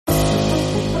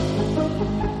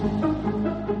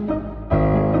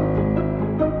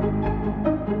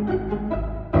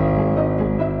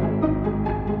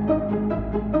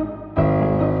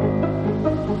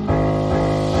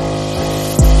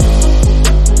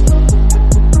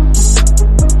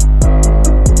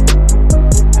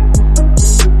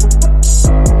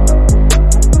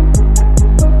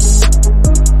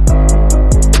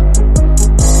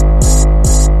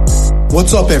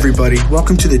What's up, everybody?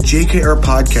 Welcome to the JKR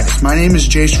Podcast. My name is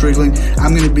Jayce Riegling.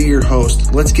 I'm going to be your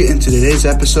host. Let's get into today's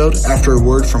episode after a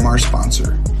word from our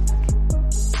sponsor.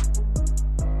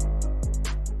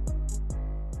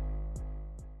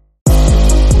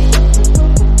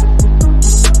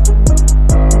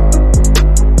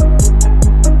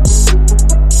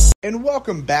 And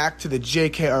welcome back to the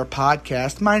JKR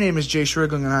Podcast. My name is Jayce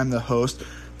Riegling and I'm the host.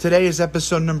 Today is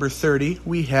episode number 30.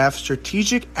 We have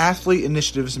Strategic Athlete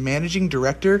Initiatives Managing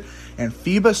Director and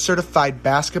FIBA Certified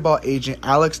Basketball Agent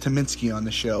Alex Timinski on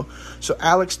the show. So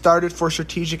Alex started for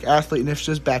Strategic Athlete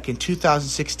Initiatives back in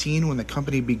 2016 when the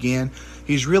company began.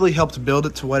 He's really helped build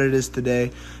it to what it is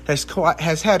today.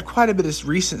 Has had quite a bit of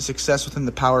recent success within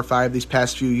the Power 5 these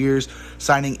past few years,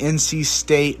 signing NC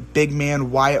State big man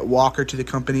Wyatt Walker to the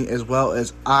company, as well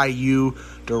as IU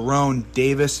Daron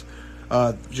Davis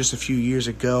just a few years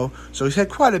ago. So he's had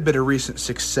quite a bit of recent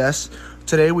success.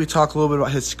 Today we talk a little bit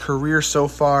about his career so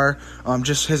far,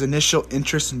 just his initial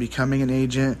interest in becoming an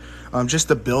agent, just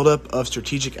the buildup of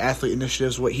Strategic Athlete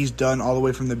Initiatives, what he's done all the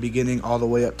way from the beginning all the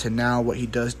way up to now, what he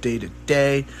does day to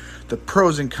day, the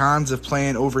pros and cons of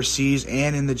playing overseas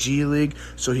and in the G League.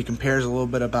 So he compares a little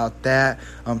bit about that,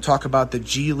 talk about the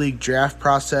G League draft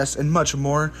process and much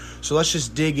more. So let's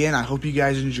just dig in. I hope you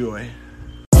guys enjoy.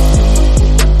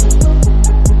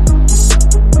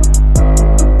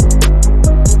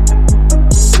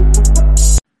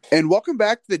 And welcome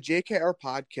back to the JKR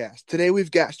Podcast. Today we've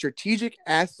got Strategic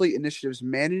Athlete Initiatives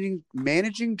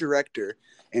Managing Director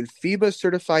and FIBA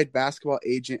Certified Basketball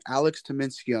Agent Alex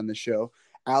Timinski on the show.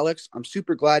 Alex, I'm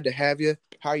super glad to have you.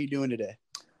 How are you doing today?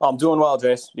 I'm doing well,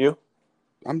 Jayce. You?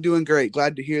 I'm doing great.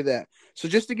 Glad to hear that. So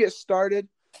just to get started,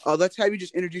 let's have you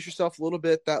just introduce yourself a little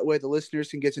bit. That way the listeners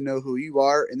can get to know who you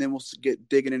are, and then we'll get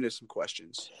digging into some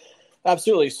questions.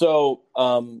 Absolutely. So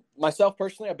myself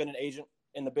personally, I've been an agent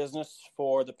in the business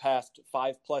for the past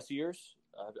 5+ years.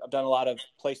 I've done a lot of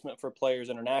placement for players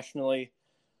internationally.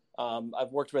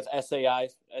 I've worked with SAI,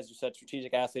 as you said,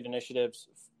 Strategic Athlete Initiatives,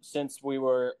 since we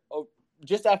were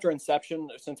just after inception,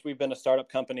 since we've been a startup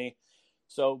company.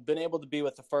 So been able to be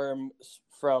with the firm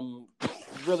from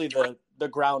really the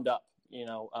ground up,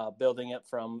 building it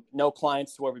from no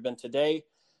clients to where we've been today.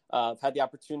 I've had the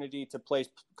opportunity to place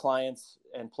clients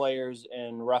and players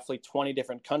in roughly 20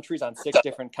 different countries on 6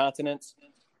 different continents,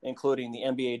 including the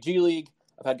NBA G League.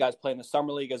 I've had guys play in the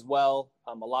Summer League as well,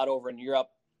 a lot over in Europe,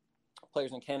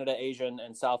 players in Canada, Asia,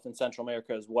 and South and Central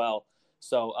America as well.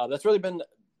 So that's really been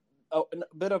a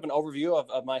bit of an overview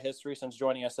of my history since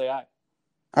joining SAI.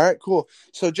 All right, cool.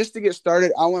 So just to get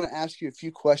started, I want to ask you a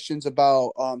few questions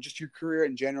about just your career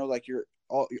in general, like your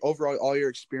overall your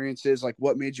experiences, like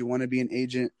what made you want to be an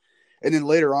agent. And then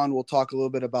later on, we'll talk a little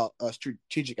bit about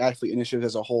Strategic Athlete Initiative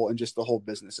as a whole and just the whole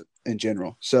business in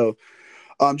general. So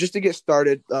just to get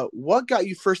started, what got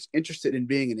you first interested in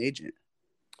being an agent?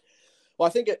 Well, I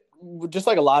think just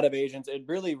like a lot of agents, it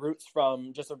really roots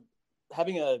from just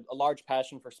having a large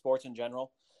passion for sports in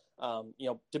general.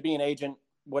 To be an agent,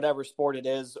 whatever sport it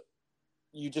is,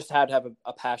 you just had to have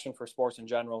a passion for sports in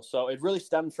general. So it really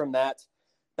stemmed from that.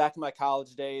 Back in my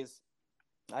college days,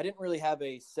 I didn't really have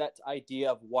a set idea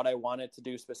of what I wanted to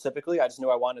do specifically. I just knew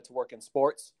I wanted to work in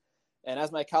sports. And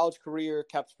as my college career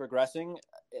kept progressing,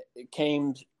 it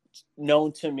came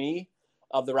known to me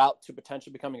of the route to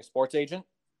potentially becoming a sports agent.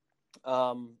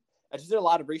 I just did a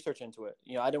lot of research into it.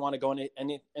 I didn't want to go into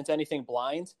anything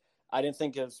blind. I didn't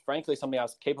think it was, frankly, something I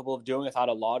was capable of doing without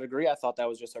a law degree. I thought that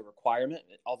was just a requirement,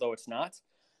 although it's not.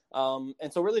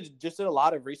 And so really just did a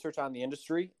lot of research on the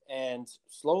industry and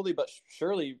slowly but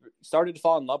surely started to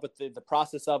fall in love with the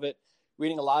process of it,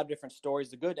 reading a lot of different stories,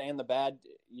 the good and the bad,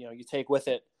 you take with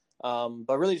it.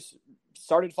 But really just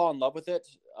started to fall in love with it,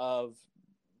 of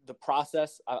the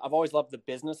process. I've always loved the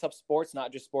business of sports,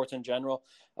 not just sports in general.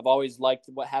 I've always liked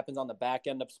what happens on the back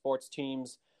end of sports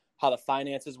teams, how the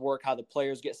finances work, how the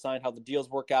players get signed, how the deals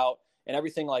work out, and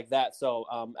everything like that. So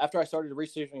after I started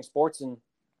researching sports and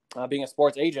being a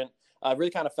sports agent, I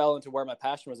really kind of fell into where my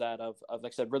passion was at of,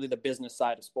 like I said, really the business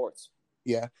side of sports.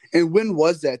 Yeah. And when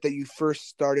was that you first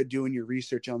started doing your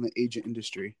research on the agent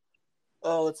industry?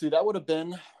 Oh, let's see. That would have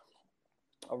been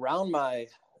around my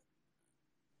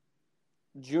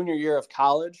junior year of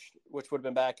college, which would have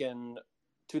been back in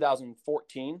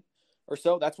 2014 or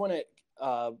so. That's when it,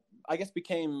 I guess,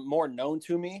 became more known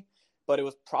to me, but it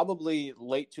was probably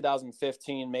late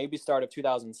 2015, maybe start of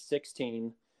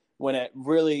 2016, when it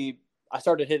really, I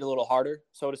started to hit a little harder,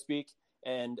 so to speak,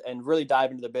 and really dive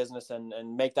into the business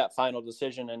and make that final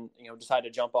decision and, decide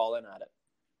to jump all in at it.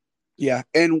 Yeah.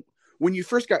 And when you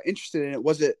first got interested in it,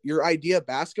 was it your idea of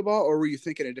basketball or were you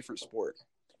thinking a different sport?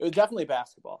 It was definitely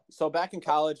basketball. So back in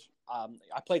college,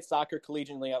 I played soccer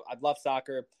collegiately. I love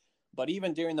soccer, but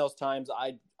even during those times,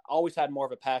 I always had more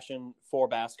of a passion for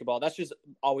basketball. That's just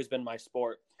always been my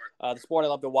sport. The sport I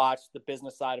love to watch, the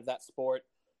business side of that sport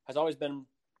has always been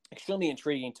extremely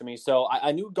intriguing to me. So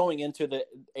I knew going into the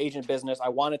agent business, I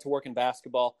wanted to work in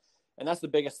basketball. And that's the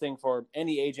biggest thing for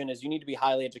any agent is you need to be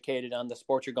highly educated on the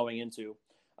sport you're going into.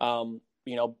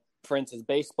 For instance,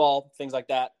 baseball, things like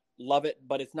that. Love it,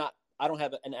 but I don't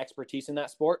have an expertise in that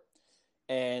sport.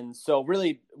 And so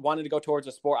really wanted to go towards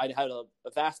a sport I had a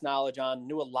vast knowledge on,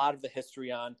 knew a lot of the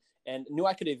history on, and knew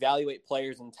I could evaluate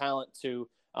players and talent to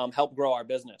help grow our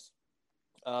business.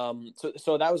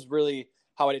 So that was really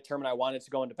how I determined I wanted to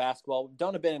go into basketball.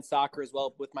 Done a bit in soccer as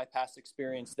well with my past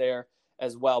experience there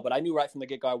as well. But I knew right from the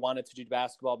get-go I wanted to do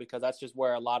basketball because that's just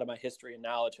where a lot of my history and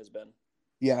knowledge has been.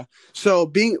 Yeah.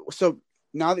 So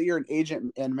now that you're an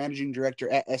agent and managing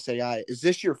director at SAI, is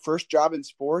this your first job in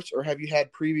sports, or have you had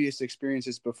previous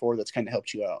experiences before that's kind of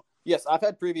helped you out? Yes, I've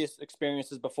had previous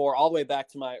experiences before, all the way back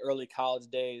to my early college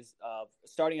days,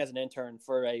 starting as an intern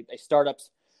for a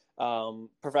startup's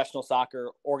professional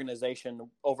soccer organization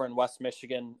over in West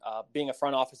Michigan, being a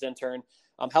front office intern,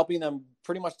 helping them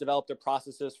pretty much develop their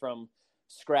processes from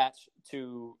scratch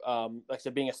to, like I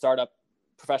said, being a startup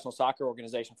professional soccer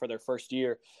organization for their first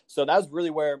year. So that was really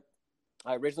where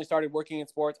I originally started working in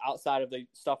sports outside of the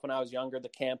stuff when I was younger, the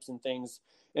camps and things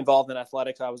involved in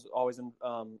athletics I was always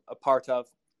a part of.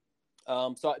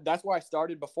 So that's where I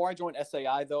started. Before I joined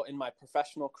SAI, though, in my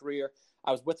professional career,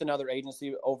 I was with another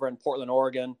agency over in Portland,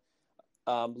 Oregon.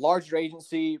 Larger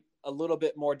agency, a little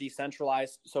bit more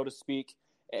decentralized, so to speak.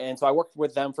 And so I worked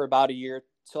with them for about a year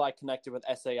till I connected with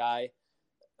SAI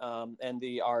and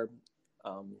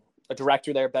a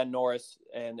director there, Ben Norris,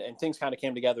 and things kind of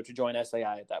came together to join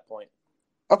SAI at that point.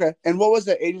 Okay. And what was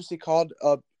the agency called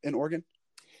in Oregon?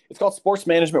 It's called Sports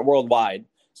Management Worldwide.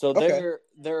 So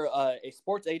they're a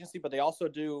sports agency, but they also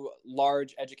do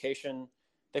large education.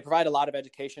 They provide a lot of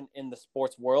education in the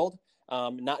sports world,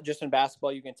 not just in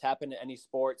basketball. You can tap into any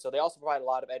sport. So they also provide a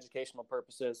lot of educational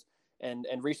purposes and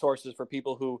resources for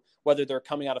people who, whether they're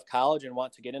coming out of college and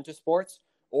want to get into sports,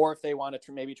 or if they want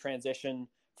to maybe transition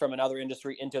from another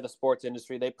industry into the sports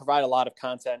industry. They provide a lot of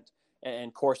content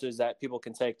and courses that people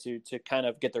can take to kind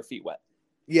of get their feet wet.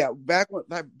 Yeah, back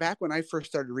when I first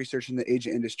started researching the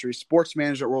agent industry, Sports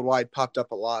Management Worldwide popped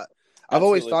up a lot. I've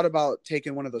always thought about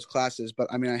taking one of those classes, but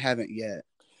I haven't yet.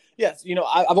 Yes,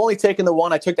 I've only taken the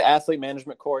one. I took the athlete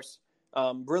management course.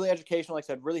 Really educational, like I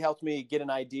said, really helped me get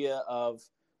an idea of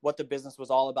what the business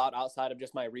was all about outside of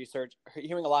just my research,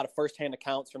 hearing a lot of firsthand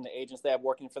accounts from the agents they have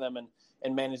working for them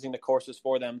and managing the courses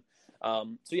for them.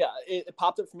 It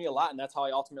popped up for me a lot, and that's how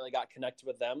I ultimately got connected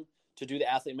with them to do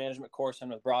the athlete management course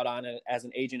and was brought on as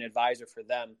an agent advisor for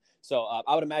them. So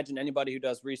I would imagine anybody who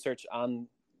does research on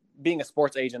being a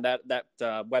sports agent, that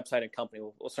website and company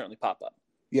will certainly pop up.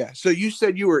 Yeah. So you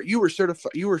said you were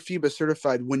certified, you were FIBA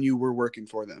certified when you were working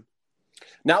for them.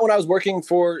 Not when I was working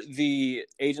for the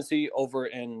agency over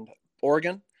in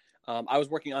Oregon. I was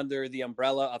working under the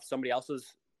umbrella of somebody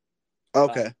else's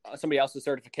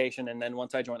certification. And then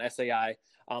once I joined SAI,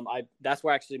 that's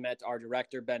where I actually met our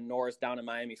director, Ben Norris, down in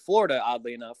Miami, Florida,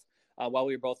 oddly enough, while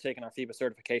we were both taking our FIBA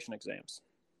certification exams.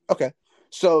 Okay.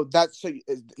 So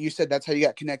you said that's how you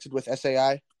got connected with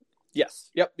SAI?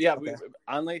 Yes. Yep. Yeah. Okay.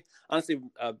 We honestly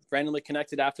randomly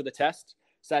connected after the test,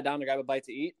 sat down to grab a bite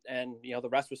to eat, and the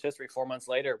rest was history. 4 months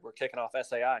later, we're kicking off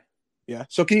SAI. Yeah.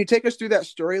 So can you take us through that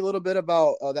story a little bit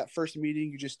about that first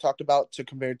meeting you just talked about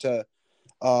compared to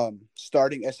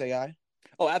starting SAI?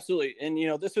 Oh, absolutely. And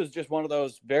this was just one of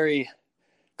those very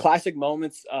classic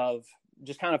moments of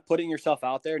just kind of putting yourself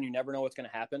out there, and you never know what's going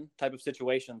to happen type of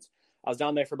situations. I was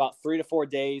down there for about 3 to 4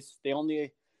 days. They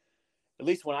only, at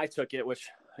least when I took it, which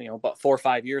about 4 or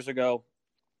 5 years ago,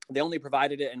 they only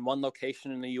provided it in one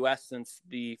location in the U.S. since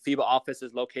the FIBA office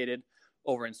is located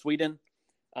over in Sweden.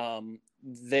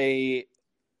 They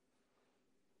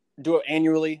do it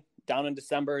annually down in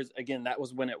December. Again, that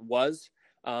was when it was.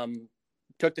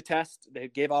 Took the test. They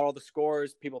gave out all the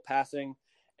scores, people passing.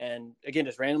 And again,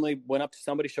 just randomly went up to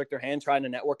somebody, shook their hand, trying to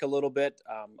network a little bit.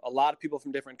 A lot of people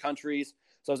from different countries.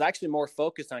 So I was actually more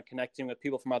focused on connecting with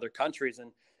people from other countries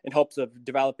and in hopes of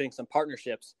developing some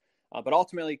partnerships. But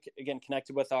ultimately, again,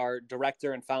 connected with our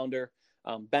director and founder,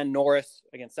 Ben Norris.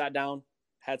 Again, sat down,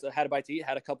 had a bite to eat,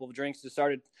 had a couple of drinks, just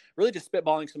started really just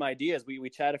spitballing some ideas. We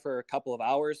chatted for a couple of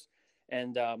hours.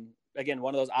 And again,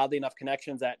 one of those oddly enough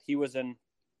connections that he was in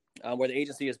where the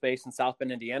agency is based in South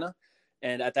Bend, Indiana.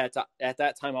 And at that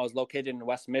time, I was located in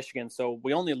West Michigan. So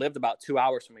we only lived about 2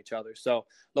 hours from each other. So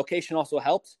location also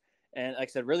helped. And like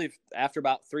I said, really after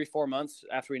about 3-4 months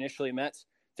after we initially met,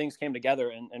 things came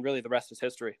together, and really the rest is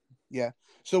history. Yeah.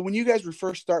 So when you guys were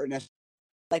first starting,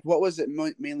 like, what was it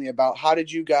mainly about? How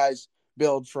did you guys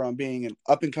build from being an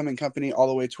up and coming company all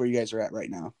the way to where you guys are at right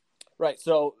now? Right.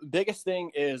 So biggest thing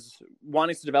is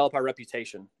wanting to develop our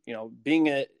reputation. Being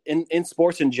in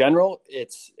sports in general,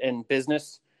 it's in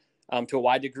business to a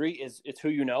wide degree. It's who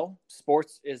you know.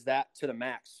 Sports is that to the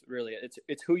max. Really,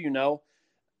 it's who you know.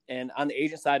 And on the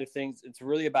agent side of things, it's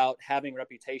really about having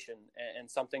reputation and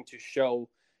something to show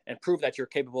and prove that you're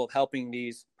capable of helping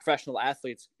these professional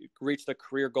athletes reach the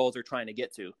career goals they're trying to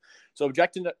get to. So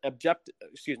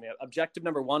objective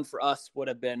number one for us would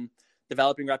have been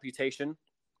developing reputation.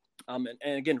 And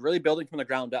again, really building from the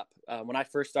ground up. When I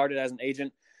first started as an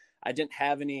agent, I didn't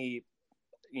have any,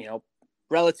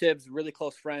 relatives, really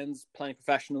close friends playing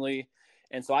professionally.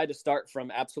 And so I had to start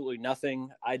from absolutely nothing.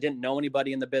 I didn't know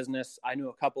anybody in the business. I knew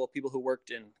a couple of people who worked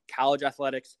in college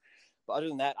athletics, but other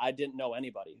than that, I didn't know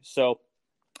anybody. So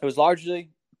it was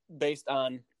largely based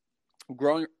on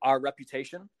growing our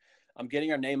reputation,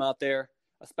 getting our name out there,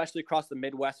 especially across the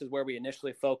Midwest is where we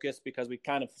initially focused because we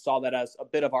kind of saw that as a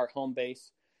bit of our home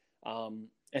base. And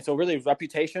so really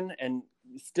reputation, and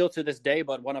still to this day,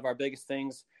 but one of our biggest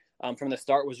things from the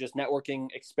start was just networking,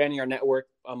 expanding our network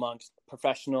amongst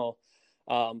professional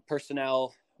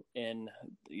personnel in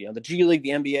the G League, the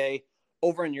NBA,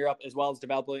 over in Europe, as well as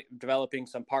developing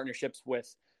some partnerships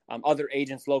with other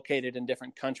agents located in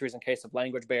different countries in case of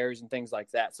language barriers and things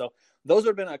like that. So those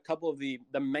have been a couple of the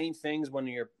main things when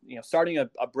you're starting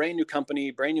a brand new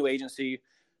company, brand new agency,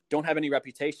 don't have any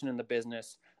reputation in the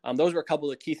business. Those were a couple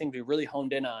of the key things we really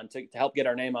honed in on to help get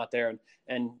our name out there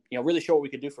and really show what we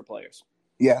could do for players.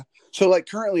 Yeah. So like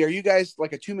currently, are you guys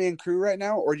like a 2-man crew right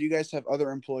now, or do you guys have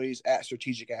other employees at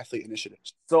Strategic Athlete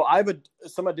Initiatives? So I have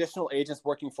some additional agents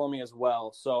working for me as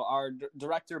well. So our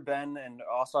director, Ben, and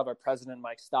also have our president,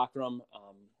 Mike Stockram.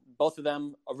 Both of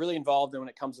them are really involved in when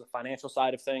it comes to the financial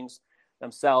side of things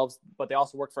themselves, but they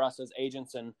also work for us as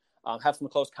agents and have some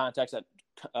close contacts at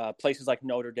places like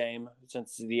Notre Dame,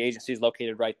 since the agency is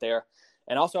located right there.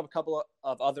 And also have a couple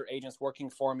of other agents working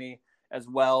for me as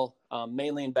well,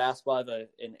 mainly in basketball. I have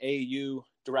an AAU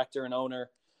director and owner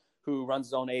who runs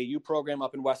his own AAU program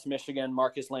up in West Michigan,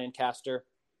 Marcus Lancaster,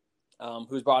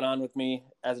 who's brought on with me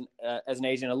as an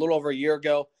agent a little over a year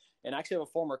ago. And actually have a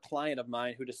former client of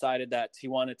mine who decided that he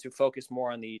wanted to focus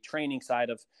more on the training side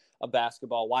of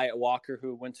basketball, Wyatt Walker,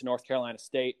 who went to North Carolina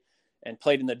State and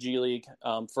played in the G League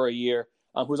for a year,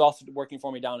 who's also working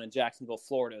for me down in Jacksonville,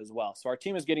 Florida as well. So our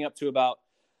team is getting up to about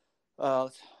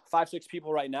 5-6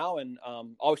 people right now, and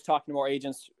always talking to more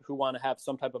agents who want to have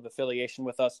some type of affiliation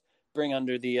with us, bring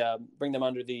them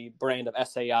under the brand of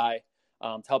SAI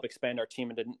to help expand our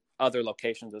team into other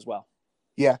locations as well.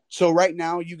 Yeah. So right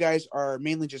now you guys are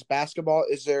mainly just basketball.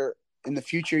 Is there in the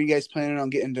future you guys planning on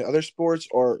getting into other sports,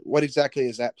 or what exactly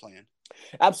is that plan?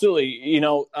 Absolutely.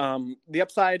 The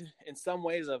upside in some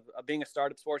ways of being a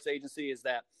startup sports agency is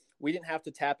that we didn't have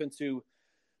to tap into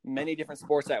many different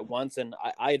sports at once. And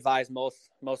I advise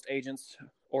most agents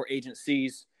or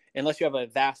agencies, unless you have a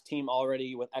vast team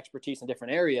already with expertise in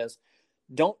different areas,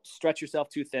 don't stretch yourself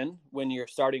too thin when you're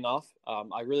starting off.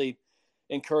 I really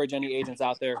encourage any agents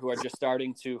out there who are just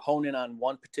starting to hone in on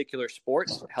one particular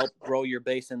sport, help grow your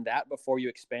base in that before you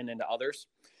expand into others.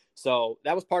 So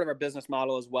that was part of our business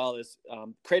model as well, is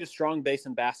create a strong base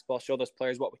in basketball, show those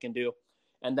players what we can do,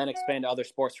 and then expand to other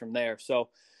sports from there. So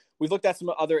we've looked at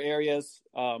some other areas.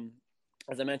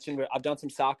 As I mentioned, I've done some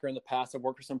soccer in the past. I've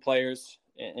worked with some players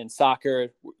in soccer,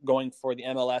 going for the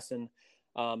MLS and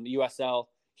USL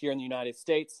here in the United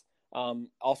States.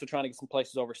 Also trying to get some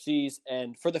places overseas.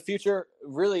 And for the future,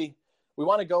 really, we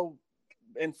want to go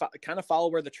and kind of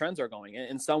follow where the trends are going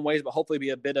in some ways, but hopefully be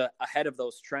a bit ahead of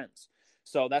those trends.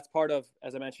 So that's part of,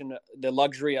 as I mentioned, the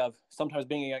luxury of sometimes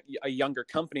being a younger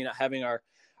company, not having our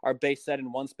base set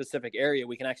in one specific area.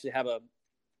 We can actually have a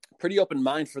pretty open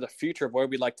mind for the future of where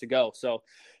we'd like to go. So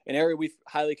an area we've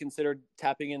highly considered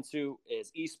tapping into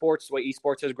is esports, the way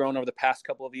esports has grown over the past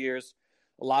couple of years.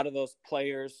 A lot of those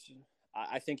players,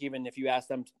 I think even if you ask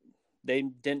them, they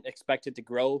didn't expect it to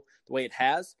grow the way it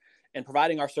has. And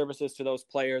providing our services to those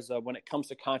players when it comes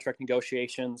to contract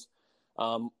negotiations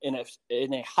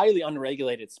in a highly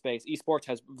unregulated space. Esports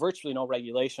has virtually no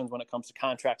regulations when it comes to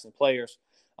contracts and players.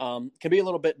 Can be a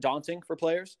little bit daunting for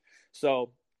players.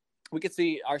 So we could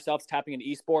see ourselves tapping into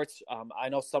esports. I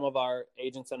know some of our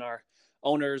agents and our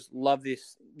owners love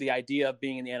the idea of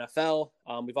being in the NFL.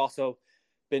 We've also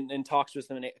been in talks with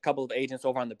a couple of agents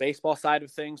over on the baseball side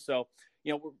of things. So,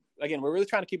 we're really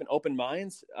trying to keep an open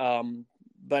minds,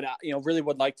 but really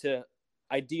would like to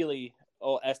ideally,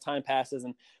 as time passes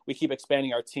and we keep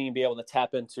expanding our team, be able to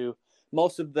tap into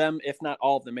most of them, if not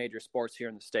all of the major sports here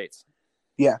in the States.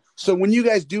 Yeah. So when you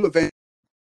guys do events,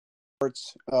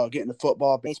 sports, get into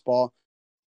football, baseball,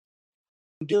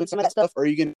 doing some of that stuff, or are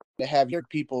you going to have your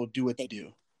people do what they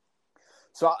do?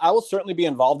 So I will certainly be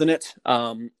involved in it.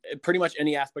 Pretty much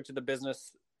any aspect of the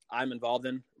business I'm involved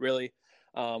in, really.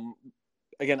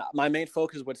 Again, my main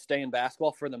focus would stay in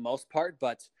basketball for the most part,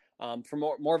 but for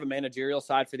more of a managerial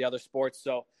side for the other sports.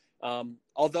 So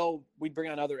although we bring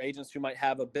on other agents who might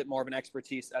have a bit more of an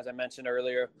expertise, as I mentioned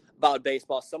earlier, about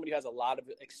baseball, somebody who has a lot of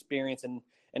experience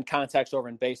and context over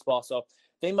in baseball. So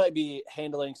they might be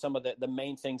handling some of the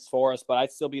main things for us, but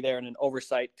I'd still be there in an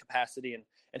oversight capacity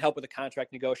and help with the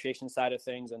contract negotiation side of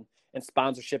things and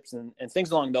sponsorships and things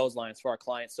along those lines for our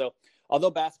clients. So although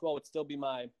basketball would still be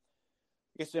my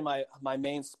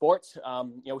main sport,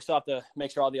 we still have to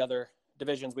make sure all the other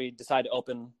divisions we decide to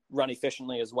open run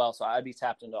efficiently as well. So I'd be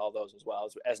tapped into all those as well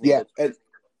as needed. Yeah.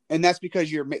 And that's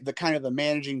because you're the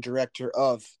managing director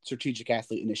of Strategic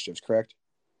Athlete Initiatives, correct?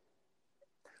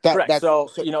 Correct. So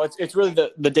it's really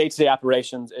the day-to-day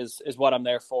operations is what I'm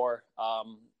there for.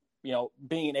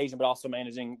 Being an agent, but also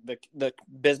managing the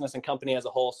business and company as a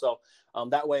whole. So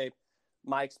that way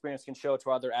my experience can show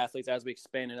to other athletes as we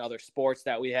expand in other sports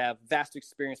that we have vast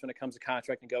experience when it comes to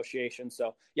contract negotiation.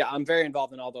 So yeah, I'm very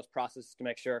involved in all those processes to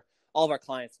make sure all of our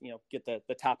clients, get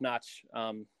the top-notch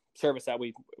service that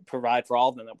we provide for all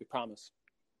of them that we promise.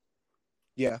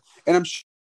 Yeah. And I'm sure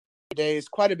day is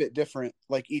quite a bit different,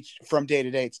 like from day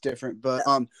to day it's different, but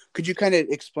could you kind of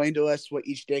explain to us what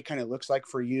each day kind of looks like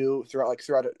for you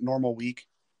throughout a normal week?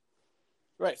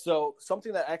 Right. So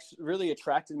something that actually really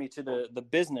attracted me to the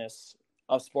business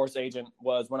of sports agent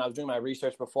was when I was doing my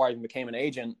research before I even became an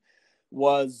agent,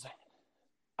 was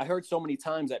I heard so many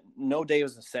times that no day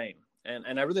was the same.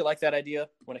 And I really like that idea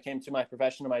when it came to my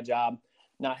profession and my job,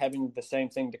 not having the same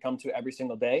thing to come to every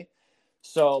single day.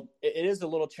 So it is a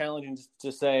little challenging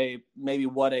to say maybe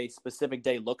what a specific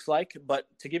day looks like, but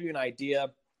to give you an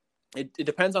idea, it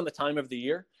depends on the time of the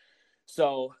year.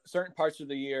 So certain parts of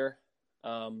the year,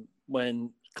 when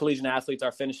collegiate athletes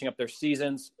are finishing up their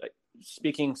seasons,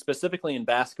 speaking specifically in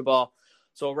basketball,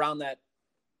 so around that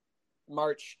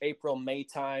March, April, May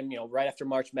time, right after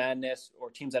March Madness or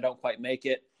teams that don't quite make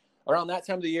it, around that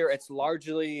time of the year, it's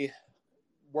largely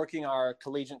working our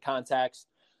collegiate contacts,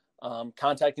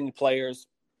 contacting the players,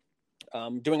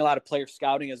 doing a lot of player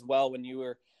scouting as well. When you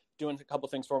were doing a couple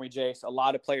things for me, Jayce, a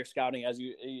lot of player scouting as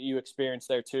you experienced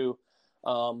there too.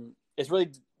 It's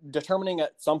really determining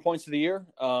at some points of the year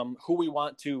who we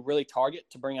want to really target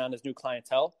to bring on as new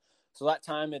clientele. So that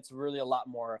time it's really a lot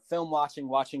more film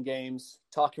watching games,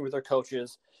 talking with our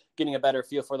coaches, getting a better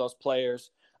feel for those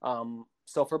players.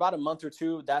 So for about a month or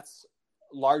two, that's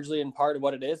largely in part of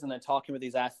what it is. And then talking with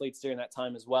these athletes during that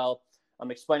time as well. I'm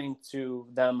explaining to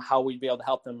them how we'd be able to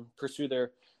help them pursue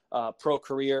their pro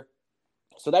career.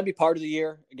 So that'd be part of the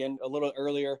year, again, a little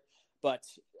earlier. But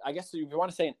I guess if you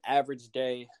want to say an average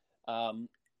day,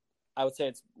 I would say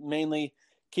it's mainly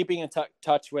keeping in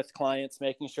touch with clients,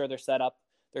 making sure they're set up,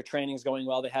 their training's going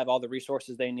well, they have all the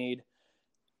resources they need.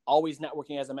 Always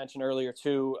networking, as I mentioned earlier,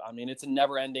 too. I mean, it's a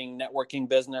never-ending networking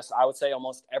business. I would say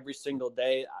almost every single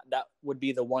day, that would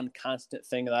be the one constant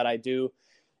thing that I do,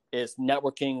 is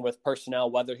networking with personnel,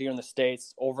 whether here in the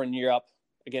States, over in Europe.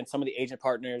 Again, some of the agent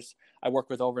partners I work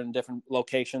with over in different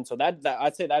locations. So that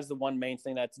I'd say that's the one main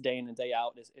thing that's day in and day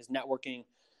out is networking,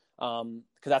 because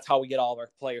that's how we get all of our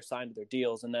players signed to their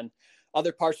deals. And then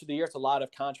other parts of the year, it's a lot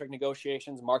of contract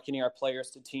negotiations, marketing our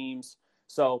players to teams.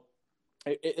 So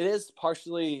it is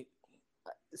partially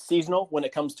seasonal when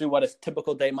it comes to what a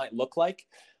typical day might look like.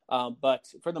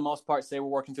 But for the most part, say we're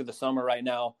working through the summer right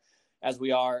now, as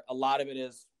we are, a lot of it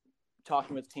is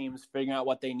talking with teams, figuring out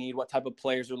what they need, what type of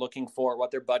players they're looking for, what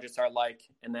their budgets are like,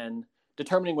 and then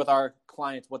determining with our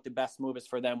clients what the best move is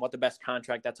for them, what the best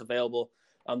contract that's available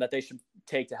that they should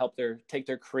take to help take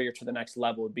their career to the next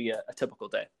level would be a typical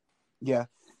day. Yeah.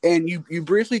 And you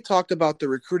briefly talked about the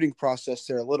recruiting process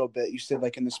there a little bit. You said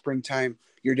like in the springtime,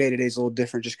 your day-to-day is a little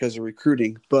different just because of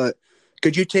recruiting. But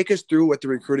could you take us through what the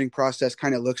recruiting process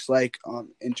kind of looks like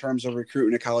in terms of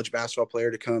recruiting a college basketball player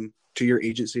to come to your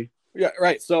agency? Yeah,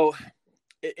 right. So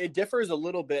it differs a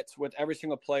little bit with every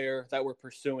single player that we're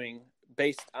pursuing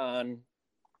based on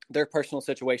their personal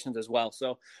situations as well.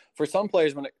 So for some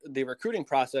players, the recruiting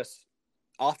process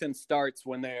often starts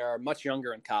when they are much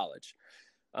younger in college.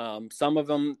 Some of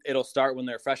them, it'll start when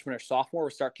they're freshman or sophomore.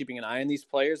 We'll start keeping an eye on these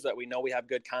players that we know we have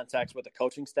good contacts with the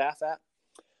coaching staff at.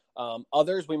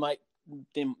 Others,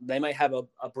 they might have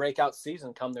a breakout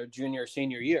season come their junior or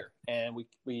senior year, and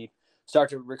we start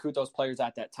to recruit those players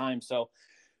at that time. So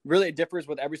really it differs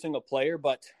with every single player,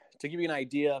 but to give you an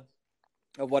idea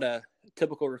of what a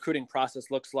typical recruiting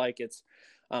process looks like. It's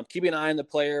keeping an eye on the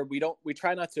player. We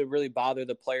try not to really bother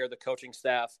the player, the coaching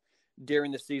staff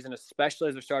during the season, especially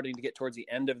as they're starting to get towards the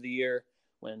end of the year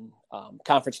when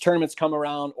conference tournaments come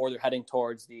around or they're heading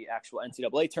towards the actual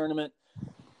NCAA tournament.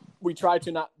 We try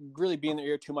to not really be in their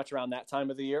ear too much around that time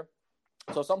of the year.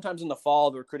 So sometimes in the fall,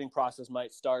 the recruiting process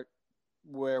might start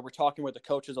where we're talking with the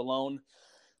coaches alone,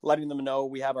 letting them know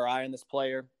we have our eye on this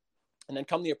player. And then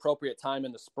come the appropriate time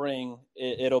in the spring,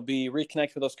 it'll be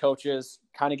reconnect with those coaches,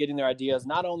 kind of getting their ideas,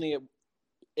 not only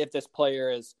if this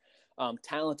player is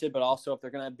talented, but also if they're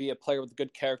going to be a player with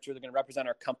good character, they're going to represent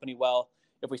our company well,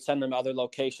 if we send them to other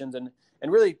locations, and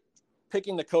really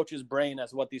picking the coach's brain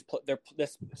as what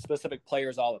this specific player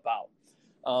is all about.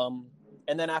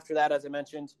 And then after that, as I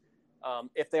mentioned,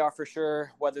 if they are for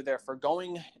sure, whether they're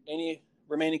forgoing any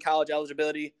remaining college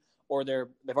eligibility or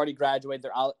they've already graduated,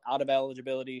 they're out of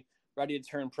eligibility, ready to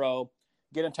turn pro,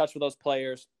 get in touch with those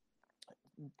players.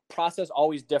 Process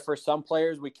always differs. Some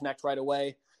players we connect right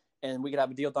away and we could have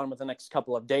a deal done with the next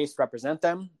couple of days to represent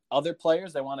them. Other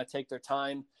players, they want to take their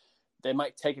time. They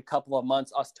might take a couple of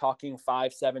months, us talking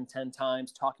 5, 7, 10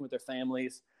 times, talking with their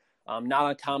families. Not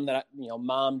uncommon that,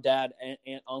 mom, dad,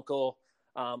 aunt, uncle,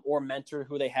 or mentor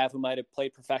who they have who might have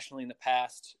played professionally in the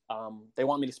past. They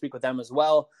want me to speak with them as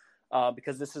well.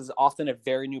 Because this is often a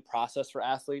very new process for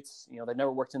athletes. They've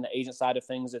never worked in the agent side of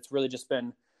things. It's really just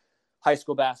been high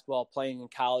school basketball, playing in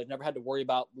college, never had to worry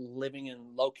about living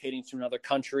and locating to another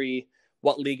country,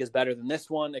 what league is better than this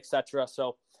one, etc.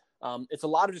 So it's a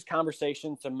lot of just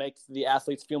conversation to make the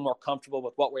athletes feel more comfortable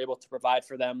with what we're able to provide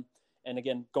for them. And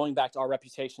again, going back to our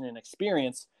reputation and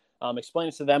experience, explain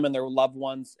it to them and their loved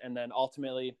ones, and then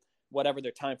ultimately, whatever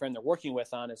their time frame they're working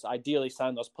with on is ideally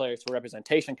sign those players to a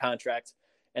representation contract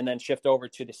and then shift over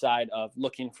to the side of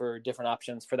looking for different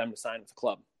options for them to sign with the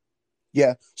club.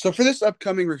 Yeah. So for this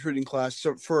upcoming recruiting class,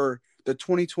 so for the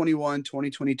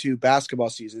 2021-2022 basketball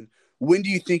season, when do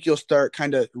you think you'll start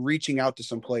kind of reaching out to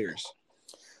some players?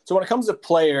 So when it comes to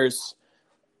players,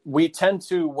 we tend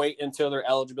to wait until their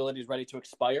eligibility is ready to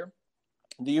expire.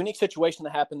 The unique situation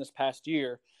that happened this past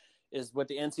year is with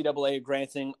the NCAA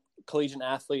granting collegiate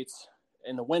athletes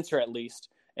in the winter, at least,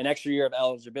 an extra year of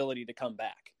eligibility to come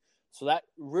back. So that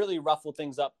really ruffled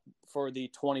things up for the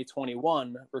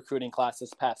 2021 recruiting class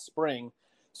this past spring.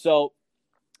 So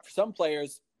for some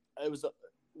players,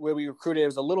 where we recruited, it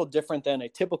was a little different than a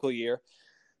typical year,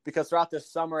 because throughout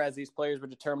this summer, as these players were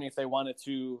determining if they wanted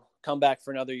to come back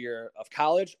for another year of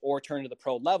college or turn to the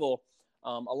pro level, a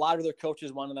lot of their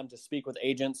coaches wanted them to speak with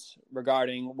agents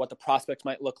regarding what the prospects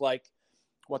might look like,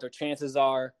 what their chances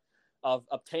are of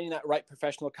obtaining that right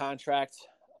professional contract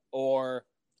or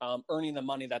earning the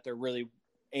money that they're really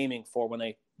aiming for when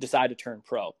they decide to turn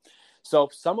pro. So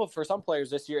for some players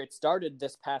this year, it started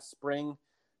this past spring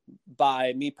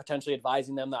by me potentially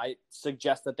advising them that I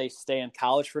suggest that they stay in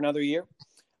college for another year.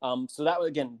 So that was,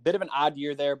 again, a bit of an odd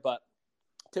year there, but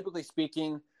typically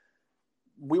speaking,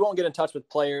 we won't get in touch with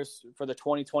players for the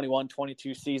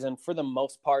 2021-22 season for the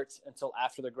most part until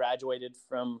after they're graduated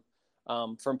from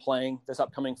playing this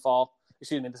upcoming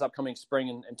spring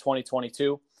in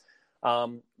 2022.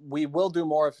 We will do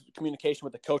more of communication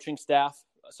with the coaching staff.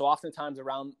 So oftentimes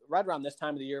right around this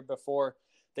time of the year before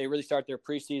they really start their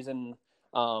preseason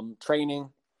training,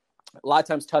 a lot of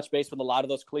times touch base with a lot of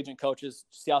those collegiate coaches,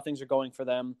 see how things are going for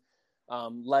them,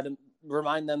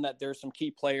 remind them that there's some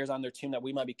key players on their team that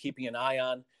we might be keeping an eye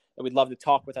on that we'd love to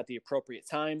talk with at the appropriate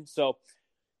time. So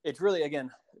it's really,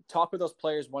 again, talk with those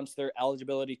players once their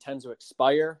eligibility tends to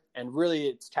expire, and really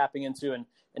it's tapping into and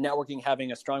networking,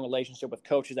 having a strong relationship with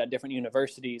coaches at different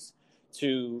universities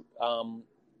to,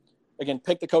 again,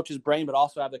 pick the coach's brain, but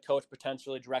also have the coach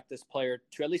potentially direct this player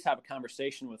to at least have a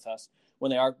conversation with us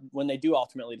when they do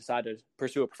ultimately decide to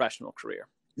pursue a professional career.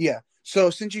 Yeah. So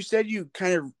since you said you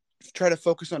kind of try to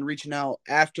focus on reaching out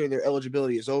after their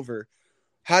eligibility is over,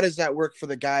 how does that work for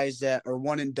the guys that are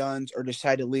one and dones or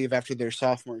decide to leave after their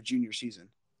sophomore or junior season?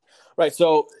 Right.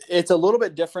 So it's a little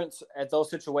bit different at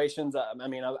those situations. I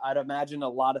mean, I'd imagine a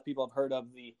lot of people have heard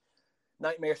of the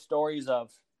nightmare stories of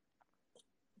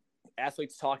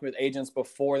athletes talking with agents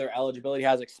before their eligibility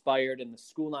has expired and the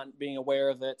school not being aware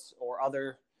of it, or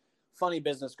other funny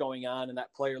business going on and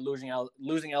that player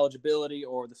losing eligibility,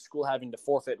 or the school having to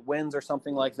forfeit wins or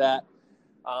something like that.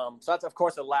 So that's, of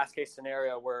course, a last case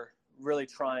scenario we're really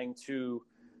trying to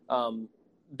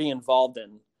be involved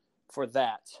in for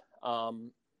that.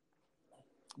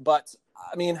 But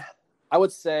I mean, I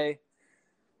would say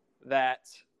that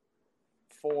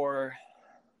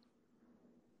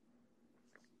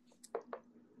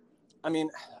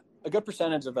a good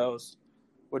percentage of those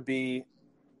would be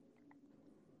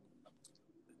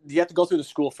you have to go through the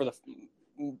school for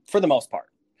the most part.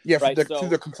 Yeah, right? through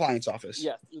the compliance office.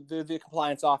 Yeah, the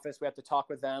compliance office. We have to talk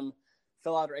with them,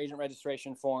 fill out our agent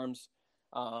registration forms.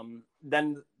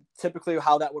 Then typically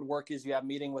how that would work is you have a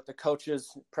meeting with the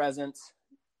coaches present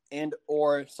and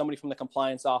or somebody from the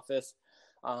compliance office,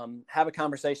 have a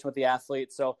conversation with the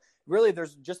athlete. So really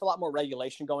there's just a lot more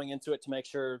regulation going into it to make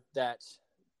sure that,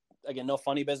 again, no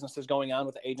funny business is going on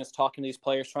with the agents talking to these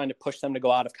players, trying to push them to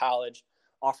go out of college,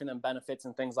 offering them benefits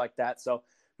and things like that. So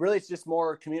really it's just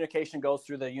more communication goes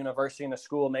through the university and the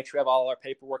school, make sure we have all our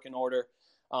paperwork in order.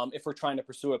 If we're trying to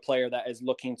pursue a player that is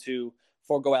looking to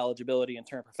forego eligibility and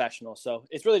turn professional. So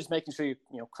it's really just making sure you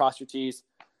cross your T's,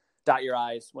 dot your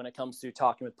I's when it comes to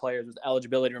talking with players with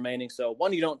eligibility remaining. So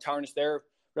one, you don't tarnish their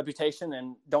reputation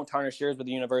and don't tarnish yours with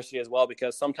the university as well,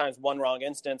 because sometimes one wrong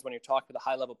instance when you're talking with a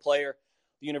high level player,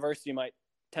 the university might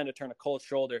tend to turn a cold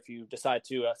shoulder if you decide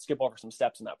to skip over some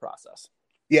steps in that process.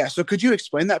 Yeah. So could you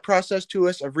explain that process to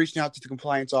us of reaching out to the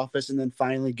compliance office and then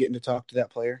finally getting to talk to that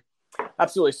player?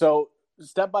 Absolutely. So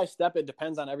step by step, it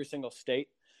depends on every single state.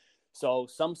 So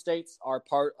some states are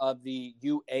part of the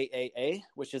UAAA,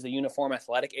 which is the Uniform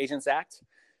Athletic Agents Act,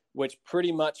 which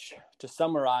pretty much, to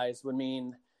summarize, would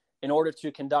mean in order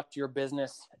to conduct your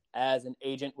business as an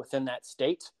agent within that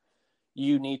state,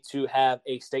 you need to have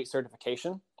a state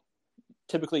certification,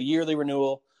 typically yearly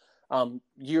renewal,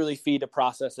 yearly fee to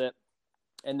process it.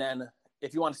 And then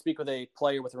if you want to speak with a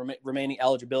player with remaining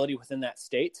eligibility within that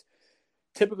state,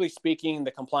 typically speaking,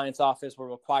 the compliance office will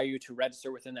require you to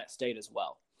register within that state as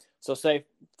well. So say,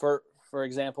 for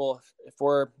example, if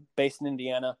we're based in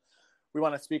Indiana, we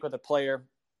want to speak with a player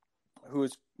who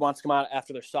wants to come out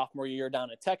after their sophomore year down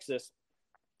in Texas,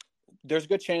 there's a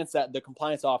good chance that the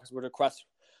compliance office would request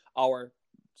our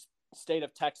state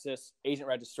of Texas agent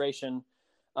registration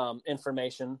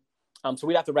information. So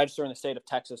we'd have to register in the state of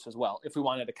Texas as well if we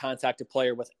wanted to contact a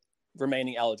player with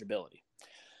remaining eligibility.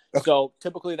 Okay. So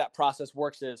typically that process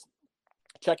works is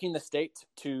checking the state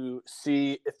to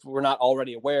see if we're not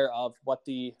already aware of what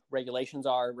the regulations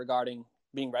are regarding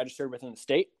being registered within the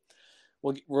state.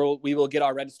 We will get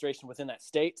our registration within that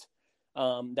state,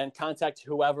 then contact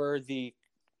whoever the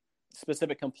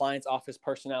specific compliance office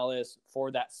personnel is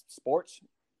for that sport.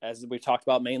 As we talked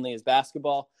about, mainly is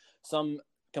basketball. Some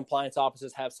compliance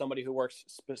offices have somebody who works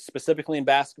specifically in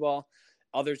basketball.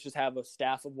 Others just have a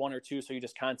staff of one or two. So you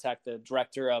just contact the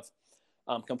director of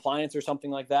compliance or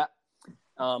something like that.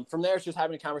 From there, it's just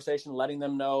having a conversation, letting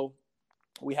them know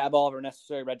we have all of our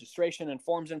necessary registration and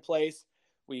forms in place.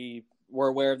 We're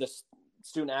aware of this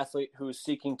student athlete who is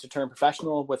seeking to turn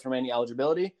professional with remaining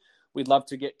eligibility. We'd love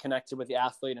to get connected with the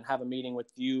athlete and have a meeting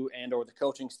with you and or the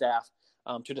coaching staff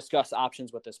to discuss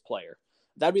options with this player.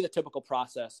 That'd be the typical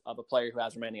process of a player who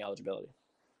has remaining eligibility.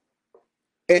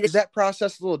 And is that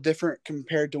process a little different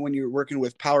compared to when you're working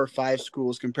with Power 5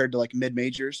 schools compared to like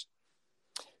mid-majors?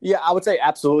 Yeah, I would say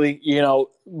absolutely.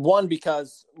 One,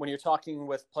 because when you're talking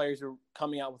with players who are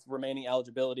coming out with remaining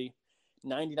eligibility,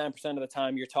 99% of the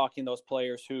time you're talking those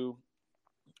players who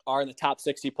are in the top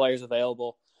 60 players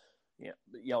available,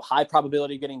 high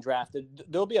probability of getting drafted.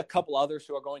 There'll be a couple others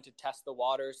who are going to test the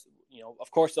waters.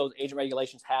 Of course, those agent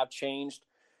regulations have changed,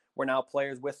 where now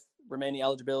players with remaining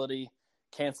eligibility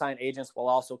can sign agents while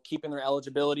also keeping their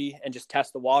eligibility and just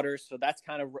test the waters. So that's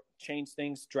kind of changed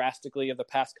things drastically of the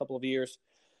past couple of years.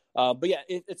 But yeah,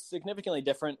 it's significantly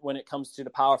different when it comes to the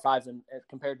Power 5s and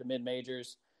compared to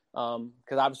mid-majors.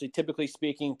 Because obviously, typically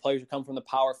speaking, players who come from the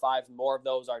Power 5s, more of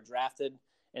those are drafted.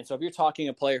 And so if you're talking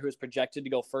a player who's projected to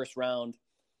go first round,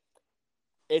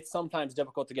 it's sometimes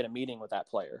difficult to get a meeting with that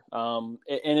player. And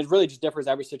it really just differs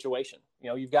every situation.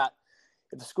 You've got,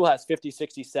 if the school has 50,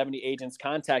 60, 70 agents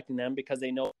contacting them because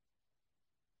they know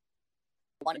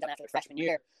one and done after their freshman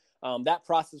year, that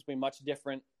process will be much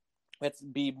different. Let's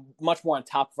be much more on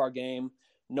top of our game,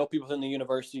 know people within the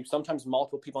university, sometimes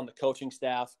multiple people on the coaching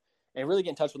staff, and really get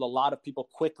in touch with a lot of people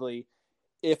quickly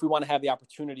if we want to have the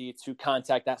opportunity to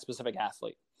contact that specific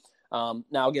athlete.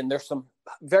 Now, again, there's some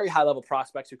very high-level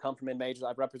prospects who come from mid-majors.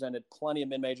 I've represented plenty of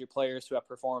mid-major players who have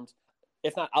performed,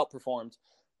 if not outperformed,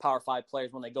 Power 5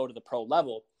 players when they go to the pro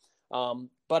level.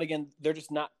 But again, they're just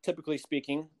not, typically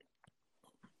speaking,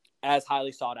 as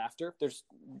highly sought after. There's,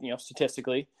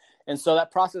 statistically. And so that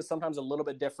process is sometimes a little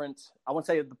bit different. I wouldn't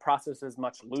say the process is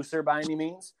much looser by any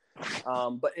means,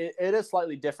 but it is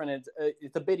slightly different.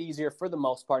 It's a bit easier for the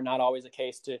most part, not always the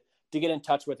case, to get in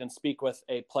touch with and speak with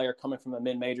a player coming from a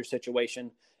mid-major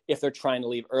situation if they're trying to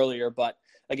leave earlier. But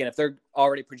again, if they're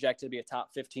already projected to be a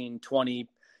top 15, 20,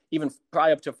 even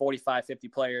probably up to 45, 50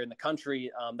 player in the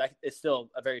country, that is still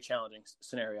a very challenging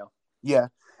scenario. Yeah.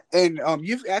 And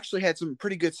you've actually had some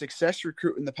pretty good success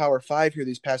recruiting the Power 5 here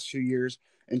these past few years.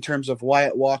 in terms of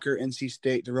Wyatt Walker, NC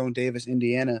State, Daron Davis,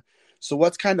 Indiana. So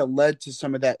what's kind of led to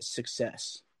some of that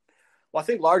success? Well, I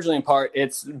think largely in part,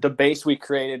 it's the base we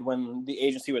created when the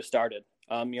agency was started.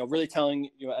 Really telling,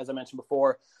 as I mentioned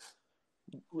before,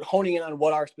 honing in on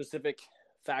what our specific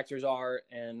factors are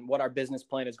and what our business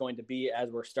plan is going to be as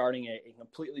we're starting a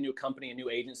completely new company, a new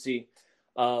agency,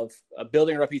 of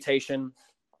building a reputation,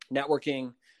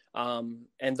 networking.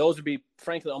 And those would be,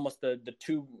 frankly, almost the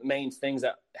two main things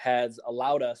that has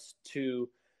allowed us to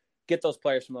get those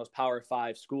players from those Power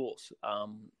 5 schools.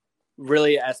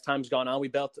 Really, as time's gone on, we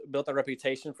built a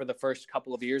reputation for the first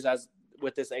couple of years as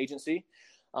with this agency,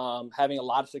 having a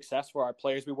lot of success for our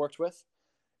players we worked with.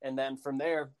 And then from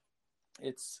there,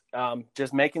 it's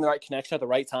just making the right connection at the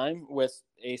right time with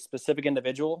a specific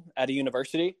individual at a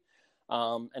university,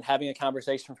 and having a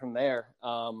conversation from there,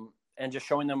 and just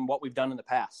showing them what we've done in the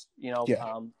past.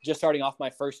 Just starting off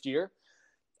my first year,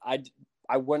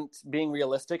 I wouldn't, being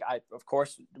realistic, I, of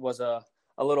course, was a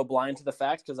little blind to the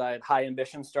fact because I had high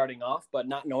ambitions starting off, but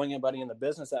not knowing anybody in the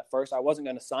business at first, I wasn't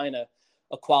going to sign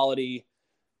a quality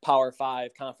Power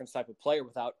 5 conference type of player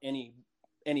without any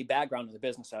background in the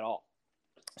business at all.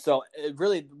 So the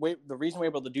reason we're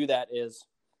able to do that is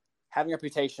having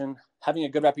a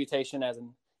good reputation as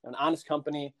an honest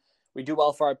company. We do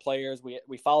well for our players.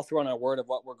 We follow through on our word of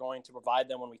what we're going to provide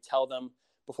them when we tell them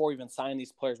before we even sign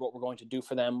these players what we're going to do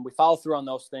for them. We follow through on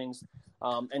those things.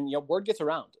 And word gets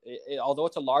around. Although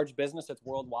it's a large business that's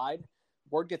worldwide,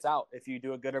 word gets out if you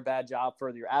do a good or bad job for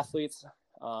your athletes.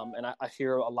 And I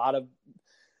hear a lot of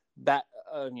that,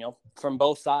 from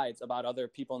both sides about other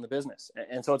people in the business.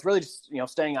 And so it's really just,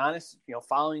 staying honest,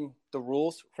 following the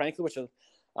rules, frankly, which is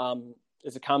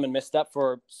a common misstep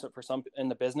for some in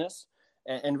the business.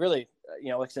 And really,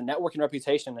 like I said, networking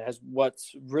reputation has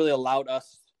what's really allowed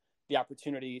us the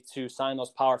opportunity to sign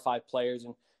those Power 5 players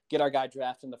and get our guy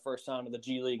drafted in the first round of the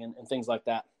G League and things like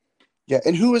that. Yeah.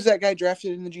 And who was that guy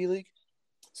drafted in the G League?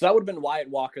 So that would have been Wyatt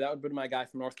Walker. That would have been my guy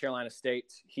from North Carolina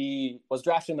State. He was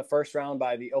drafted in the first round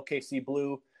by the OKC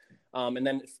Blue, and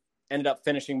then ended up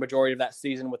finishing majority of that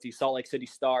season with the Salt Lake City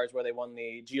Stars, where they won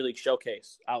the G League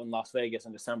Showcase out in Las Vegas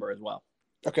in December as well.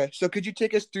 Okay. So could you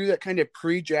take us through that kind of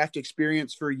pre-draft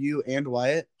experience for you and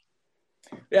Wyatt?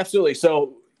 Yeah, absolutely.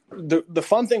 So the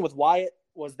fun thing with Wyatt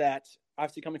was that,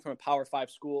 obviously coming from a Power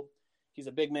 5 school, he's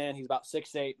a big man. He's about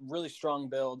 6'8", really strong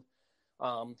build.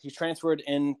 He transferred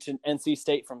into NC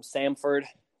State from Samford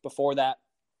before that.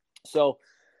 So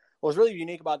what was really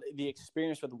unique about the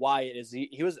experience with Wyatt is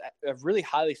he was a really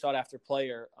highly sought after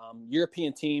player.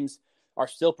 European teams are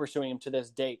still pursuing him to this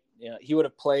date. He would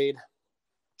have played,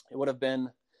 it would have been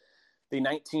the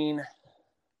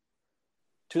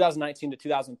 2019 to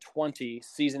 2020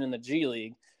 season in the G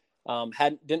League.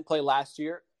 Didn't play last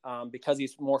year because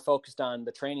he's more focused on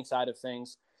the training side of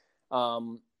things.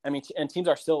 And teams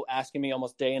are still asking me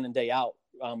almost day in and day out,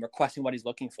 requesting what he's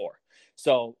looking for.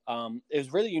 So it was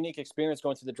a really unique experience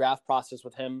going through the draft process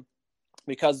with him,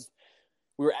 because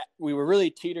we were really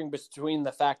teetering between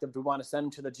the fact that we want to send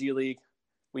him to the G League.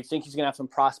 We think he's going to have some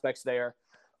prospects there,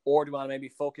 or do we want to maybe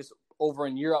focus over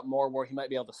in Europe more, where he might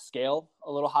be able to scale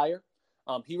a little higher.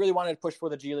 He really wanted to push for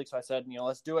the G League, so I said,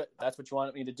 let's do it. That's what you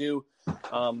wanted me to do.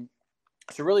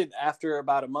 So really, after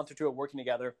about a month or two of working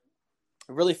together,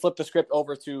 we really flipped the script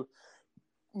over to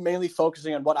mainly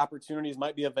focusing on what opportunities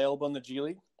might be available in the G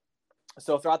League.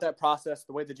 So throughout that process,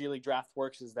 the way the G League draft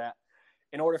works is that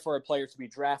in order for a player to be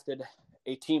drafted,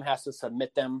 a team has to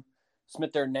submit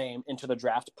their name into the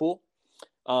draft pool.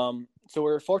 So we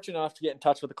were fortunate enough to get in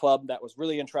touch with a club that was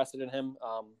really interested in him.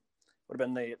 Would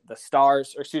have been the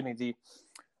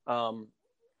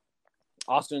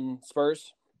Austin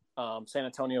Spurs, San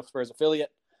Antonio Spurs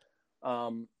affiliate.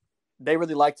 They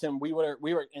really liked him. We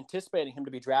were anticipating him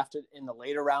to be drafted in the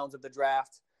later rounds of the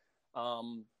draft.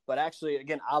 But actually,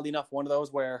 again, oddly enough, one of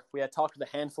those where we had talked with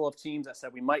a handful of teams that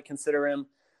said we might consider him.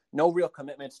 No real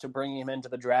commitments to bringing him into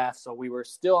the draft. So we were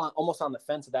still almost on the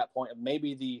fence at that point of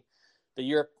maybe the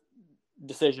Europe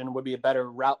decision would be a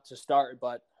better route to start.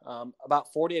 But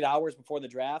about 48 hours before the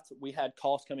draft, we had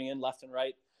calls coming in left and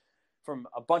right from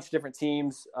a bunch of different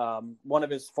teams. One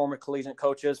of his former collegiate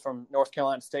coaches from North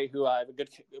Carolina State, who I have a good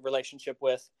relationship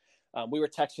with, we were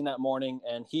texting that morning,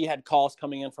 and he had calls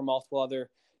coming in from multiple other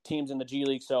teams in the G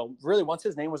League. So really, once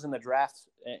his name was in the draft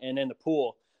and in the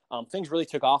pool, things really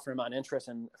took off for him on interest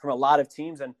and from a lot of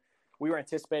teams. And we were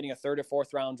anticipating a third or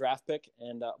fourth round draft pick,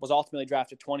 and was ultimately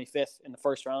drafted 25th in the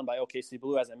first round by OKC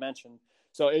Blue, as I mentioned.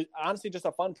 So it honestly just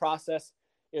a fun process.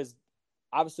 Is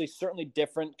obviously certainly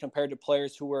different compared to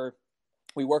players who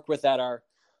we work with that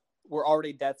were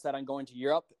already dead set on going to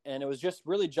Europe. And it was just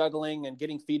really juggling and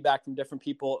getting feedback from different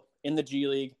people in the G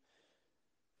League,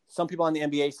 some people on the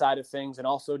NBA side of things and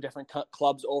also different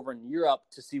clubs over in Europe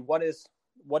to see what is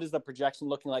the projection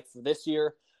looking like for this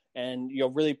year, and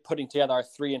really putting together our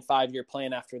 3 and 5 year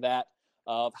plan after that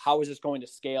of how is this going to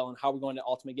scale and how we're going to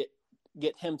ultimately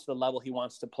get him to the level he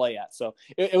wants to play at. So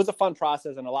it was a fun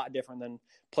process and a lot different than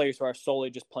players who are solely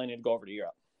just planning to go over to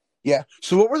Europe. Yeah.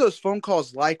 So what were those phone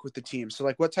calls like with the team? So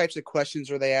like what types of questions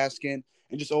were they asking,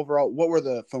 and just overall, what were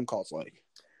the phone calls like?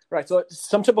 Right. So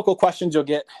some typical questions you'll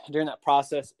get during that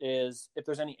process is if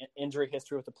there's any injury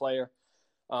history with the player.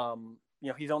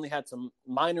 He's only had some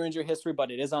minor injury history,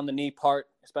 but it is on the knee part,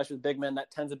 especially with big men. That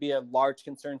tends to be a large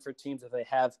concern for teams if they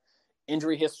have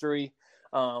injury history.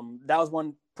 That was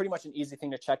one pretty much an easy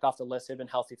thing to check off the list. They've been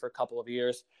healthy for a couple of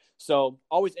years. So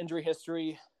always injury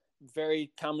history.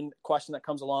 Very common question that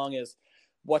comes along is,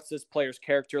 what's this player's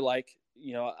character like?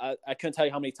 I couldn't tell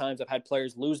you how many times I've had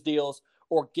players lose deals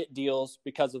or get deals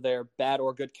because of their bad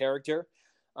or good character.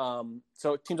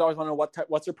 So teams always want to know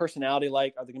what's their personality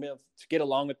like? Are they going to be able to get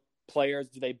along with players?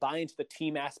 Do they buy into the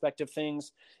team aspect of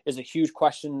things? Is a huge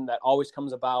question that always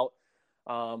comes about.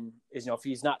 If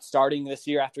he's not starting this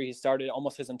year after he started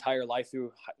almost his entire life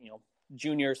through,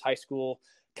 juniors, high school,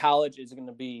 college, is going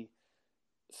to be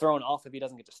thrown off if he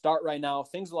doesn't get to start right now,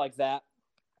 things like that.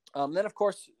 Then, of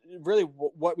course, really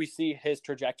what we see his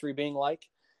trajectory being like,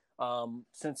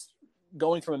 since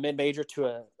going from a mid-major to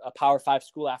a Power 5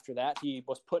 school after that, he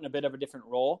was put in a bit of a different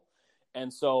role.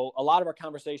 And so a lot of our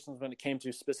conversations when it came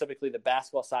to specifically the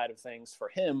basketball side of things for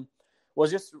him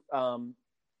was just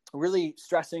really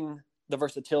stressing the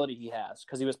versatility he has,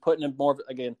 because he was put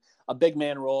in a big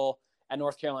man role at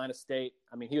North Carolina State.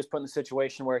 I mean, he was put in a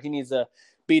situation where he needs to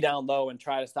be down low and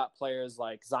try to stop players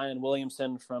like Zion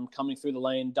Williamson from coming through the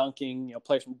lane, dunking,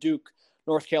 players from Duke,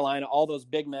 North Carolina, all those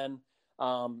big men.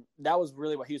 That was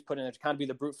really what he was put in there, to kind of be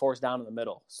the brute force down in the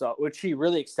middle. So, which he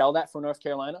really excelled at for North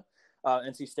Carolina,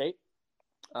 NC State.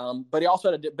 But he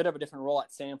also had a bit of a different role at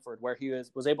Samford, where he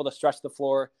was able to stretch the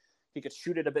floor. He could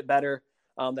shoot it a bit better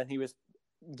than he was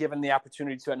given the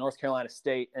opportunity to at North Carolina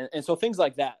State. And so things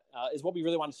like that is what we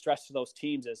really want to stress to those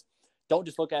teams is, don't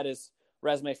just look at his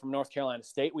resume from North Carolina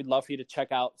State. We'd love for you to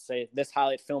check out, say, this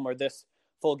highlight film or this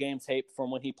full game tape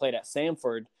from when he played at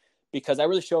Samford, because that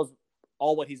really shows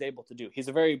all what he's able to do. He's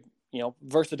a very,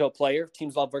 versatile player.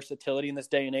 Teams love versatility in this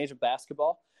day and age of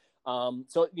basketball.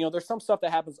 So, there's some stuff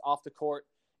that happens off the court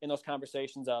in those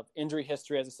conversations of injury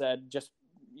history, as I said, just,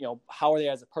 how are they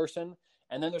as a person?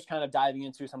 And then there's kind of diving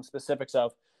into some specifics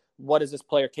of what is this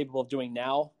player capable of doing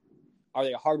now? Are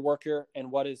they a hard worker?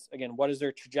 And what is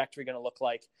their trajectory going to look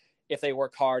like if they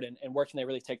work hard, and where can they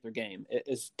really take their game? It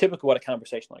is typically what a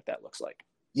conversation like that looks like.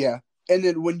 Yeah. And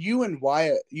then when you and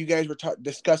Wyatt, you guys were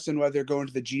discussing whether going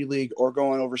to the G League or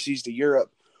going overseas to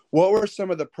Europe, what were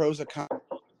some of the pros and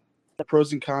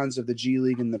cons of the G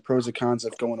League and the pros and cons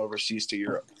of going overseas to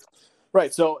Europe?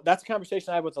 Right. So that's a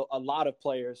conversation I have with a lot of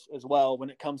players as well when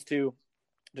it comes to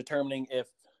determining if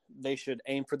they should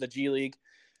aim for the G League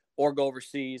or go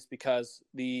overseas, because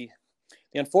the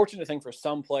unfortunate thing for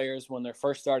some players when they're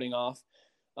first starting off,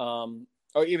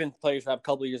 or even players who have a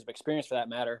couple of years of experience for that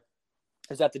matter,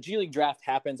 is that the G League draft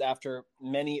happens after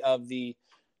many of the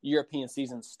European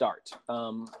seasons start.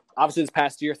 Obviously, this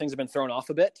past year, things have been thrown off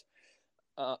a bit.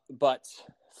 But,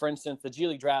 for instance, the G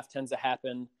League draft tends to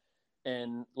happen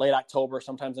in late October,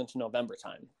 sometimes into November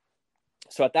time.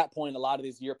 So at that point, a lot of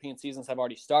these European seasons have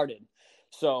already started.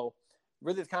 So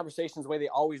really the conversations, the way they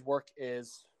always work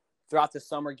is throughout the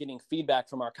summer, getting feedback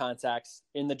from our contacts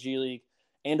in the G League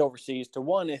and overseas to,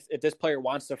 one, if this player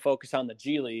wants to focus on the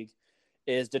G League,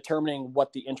 is determining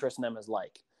what the interest in them is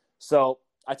like. So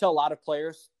I tell a lot of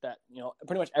players that,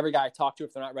 pretty much every guy I talk to,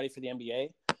 if they're not ready for the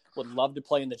NBA, would love to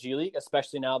play in the G League,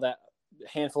 especially now that a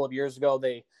handful of years ago,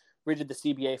 they redid the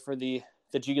CBA for the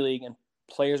G League, and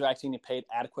players are actually getting paid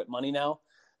adequate money now.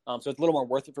 So it's a little more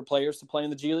worth it for players to play in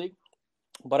the G League.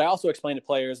 But I also explain to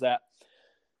players that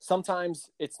sometimes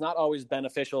it's not always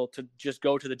beneficial to just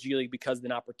go to the G League because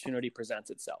an opportunity presents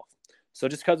itself. So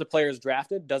just because the player is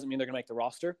drafted doesn't mean they're going to make the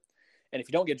roster. And if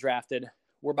you don't get drafted,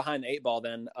 we're behind the 8 ball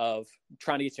then of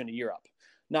trying to get you into Europe.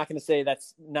 Not going to say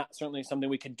that's not certainly something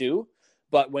we could do,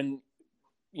 but when,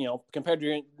 compared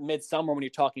to midsummer, when you're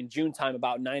talking June time,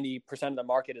 about 90% of the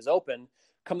market is open.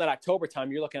 Come that October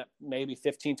time, you're looking at maybe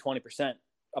 15, 20%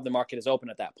 of the market is open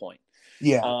at that point.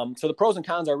 Yeah. So the pros and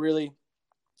cons are really,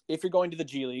 if you're going to the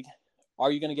G League,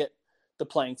 are you going to get the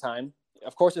playing time?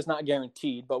 Of course, it's not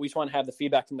guaranteed, but we just want to have the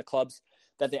feedback from the clubs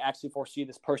that they actually foresee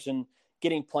this person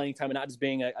getting playing time and not just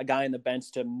being a guy on the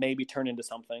bench to maybe turn into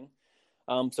something.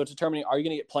 So determining, are you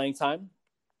going to get playing time?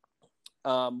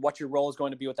 What your role is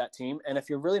going to be with that team. And if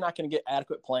you're really not going to get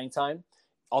adequate playing time,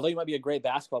 although you might be a great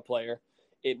basketball player,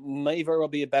 it may very well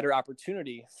be a better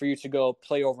opportunity for you to go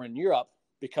play over in Europe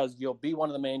because you'll be one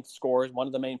of the main scorers, one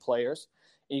of the main players,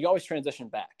 and you can always transition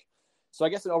back. So I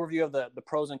guess an overview of the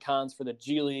pros and cons for the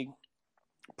G League.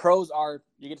 Pros are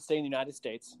you get to stay in the United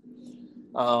States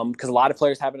because a lot of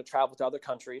players having to travel to other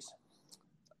countries.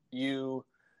 You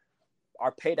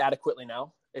are paid adequately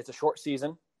now. It's a short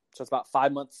season, so it's about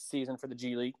 5 months season for the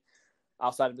G League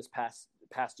outside of this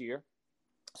past year.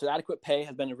 So adequate pay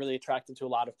has been really attractive to a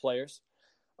lot of players.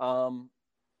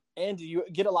 And you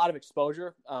get a lot of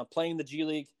exposure playing the G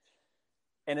League.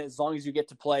 And as long as you get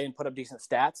to play and put up decent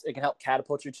stats, it can help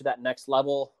catapult you to that next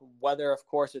level, whether, of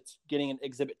course, it's getting an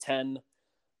Exhibit 10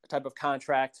 type of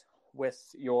contract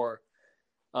with your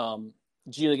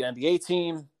G League and NBA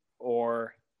team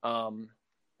or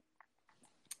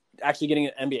actually getting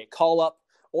an NBA call-up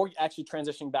or actually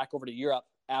transitioning back over to Europe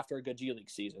after a good G League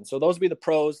season. So those would be the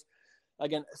pros.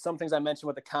 Again, some things I mentioned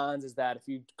with the cons is that if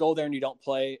you go there and you don't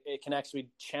play, it can actually be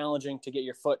challenging to get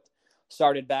your foot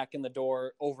started back in the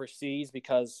door overseas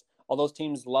because all those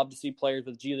teams love to see players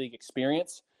with G League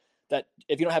experience, that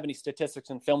if you don't have any statistics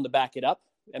and film to back it up,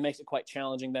 it makes it quite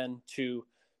challenging then to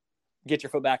get your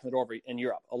foot back in the door in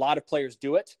Europe. A lot of players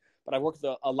do it, but I worked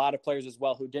with a lot of players as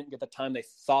well who didn't get the time they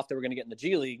thought they were going to get in the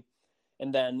G League,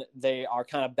 and then they are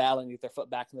kind of battling to get their foot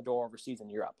back in the door overseas in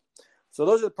Europe. So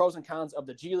those are the pros and cons of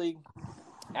the G League.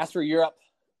 As for Europe,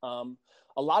 a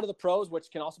lot of the pros,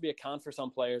 which can also be a con for some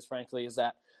players, frankly, is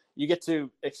that you get to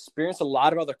experience a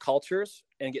lot of other cultures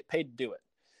and get paid to do it.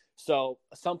 So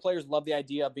some players love the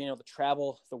idea of being able to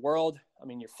travel the world. I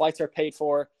mean, your flights are paid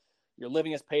for, your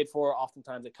living is paid for.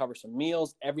 Oftentimes it covers some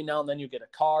meals. Every now and then you get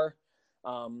a car.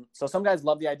 So some guys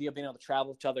love the idea of being able to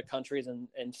travel to other countries and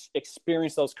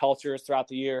experience those cultures throughout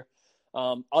the year.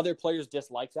 Other players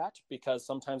dislike that because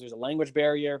sometimes there's a language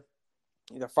barrier,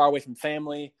 either far away from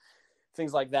family,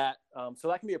 things like that. So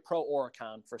that can be a pro or a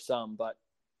con for some. But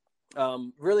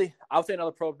really, I would say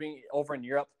another pro being over in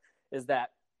Europe is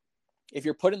that if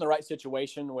you're put in the right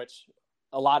situation, which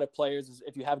a lot of players,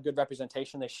 if you have good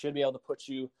representation, they should be able to put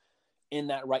you in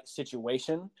that right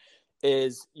situation,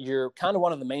 is you're kind of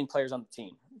one of the main players on the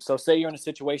team. So say you're in a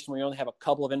situation where you only have a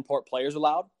couple of import players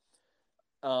allowed.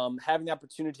 Having the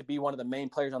opportunity to be one of the main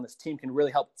players on this team can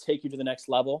really help take you to the next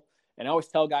level. And I always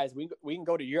tell guys, we can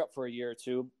go to Europe for a year or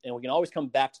two, and we can always come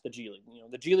back to the G League. You know,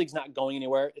 the G League's not going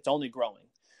anywhere; it's only growing.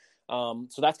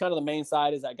 So that's kind of the main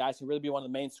side, is that guys can really be one of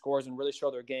the main scorers and really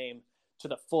show their game to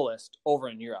the fullest over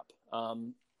in Europe.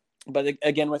 But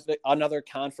again, with another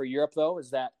con for Europe, though, is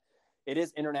that it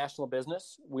is international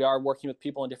business. We are working with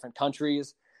people in different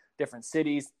countries, different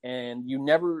cities, and you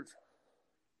never,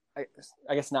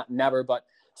 I guess not never, but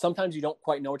sometimes you don't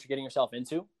quite know what you're getting yourself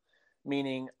into.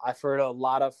 Meaning, I've heard a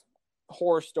lot of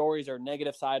horror stories or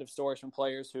negative side of stories from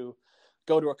players who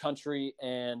go to a country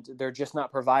and they're just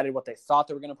not provided what they thought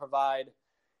they were going to provide.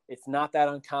 It's not that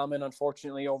uncommon,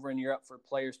 unfortunately, over in Europe for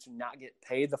players to not get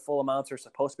paid the full amounts they're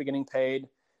supposed to be getting paid,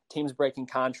 teams breaking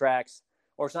contracts,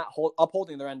 or it's not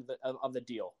upholding their end of the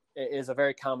deal. It is a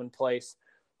very common place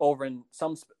over in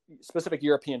some specific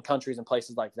European countries and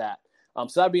places like that.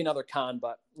 So that'd be another con.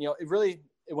 But, you know, it really,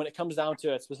 when it comes down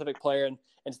to a specific player and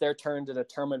it's their turn to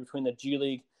determine between the G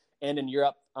League and in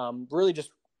Europe, really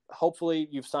just hopefully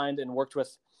you've signed and worked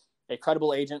with a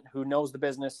credible agent who knows the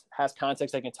business, has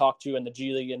contacts they can talk to in the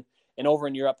G League and over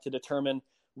in Europe to determine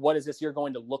what is this year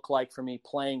going to look like for me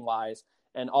playing wise,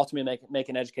 and ultimately make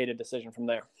an educated decision from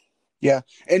there. Yeah.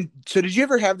 And so did you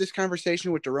ever have this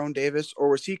conversation with Daron Davis, or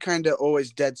was he kind of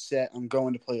always dead set on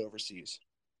going to play overseas?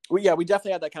 We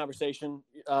definitely had that conversation.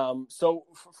 So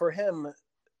for him,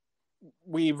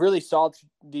 we really saw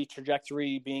the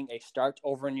trajectory being a start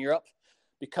over in Europe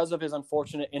because of his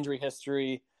unfortunate injury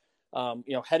history.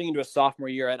 Heading into a sophomore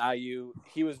year at IU,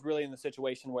 he was really in the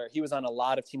situation where he was on a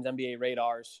lot of teams' NBA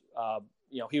radars.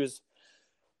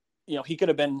 He could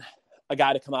have been a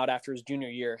guy to come out after his junior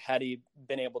year had he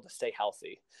been able to stay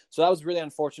healthy. So that was a really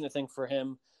unfortunate thing for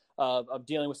him of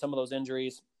dealing with some of those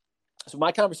injuries. So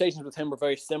my conversations with him were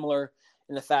very similar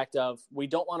in the fact of we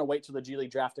don't want to wait till the G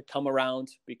League draft to come around,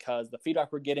 because the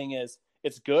feedback we're getting is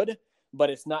it's good, but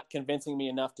it's not convincing me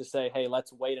enough to say, hey,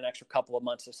 let's wait an extra couple of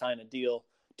months to sign a deal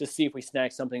to see if we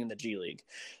snag something in the G League.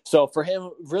 So for him,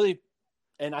 really,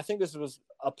 and I think this was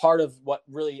a part of what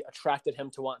really attracted him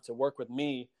to want to work with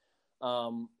me,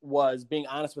 was being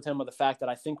honest with him with the fact that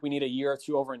I think we need a year or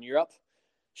two over in Europe,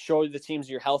 show the teams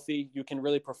you're healthy, you can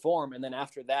really perform. And then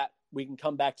after that, we can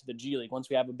come back to the G League. Once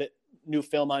we have a bit new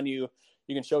film on you,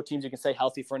 you can show teams you can stay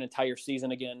healthy for an entire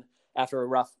season again after a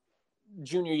rough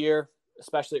junior year,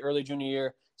 especially early junior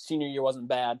year. Senior year wasn't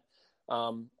bad.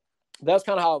 that's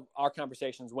kind of how our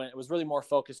conversations went. It was really more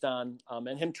focused on,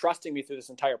 and him trusting me through this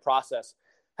entire process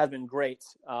has been great,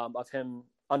 of him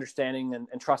understanding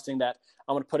and trusting that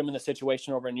I'm going to put him in the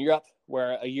situation over in Europe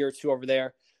where a year or two over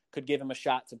there could give him a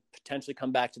shot to potentially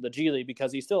come back to the G League,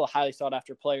 because he's still a highly sought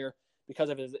after player because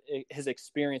of his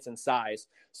experience and size.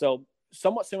 So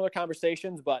somewhat similar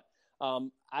conversations, but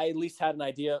I at least had an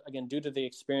idea, again, due to the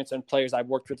experience and players I've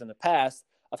worked with in the past,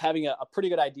 of having a pretty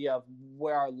good idea of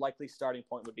where our likely starting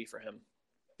point would be for him.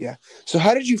 Yeah. So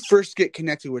how did you first get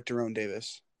connected with Daron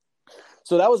Davis?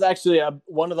 So that was actually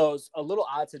one of those a little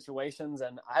odd situations,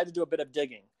 and I had to do a bit of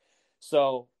digging.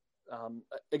 So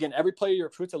again, every player you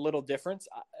recruit's a little different.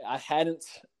 I hadn't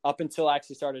up until I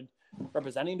actually started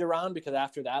representing Daron, because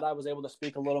after that I was able to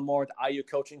speak a little more with the IU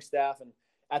coaching staff, and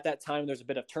at that time there's a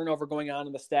bit of turnover going on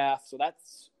in the staff. So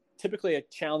that's typically a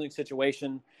challenging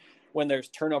situation when there's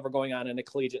turnover going on in the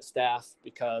collegiate staff,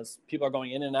 because people are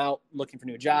going in and out looking for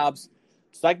new jobs.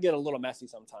 So that can get a little messy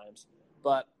sometimes.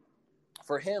 But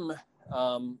for him,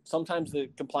 sometimes the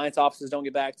compliance officers don't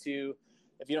get back to you.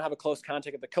 If you don't have a close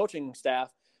contact with the coaching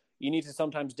staff, you need to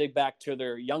sometimes dig back to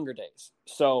their younger days.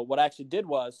 So what I actually did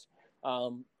was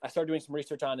I started doing some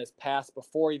research on his past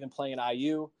before even playing at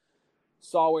IU,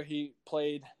 saw where he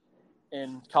played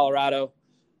in Colorado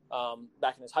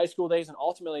back in his high school days, and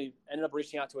ultimately ended up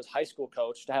reaching out to his high school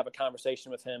coach to have a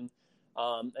conversation with him.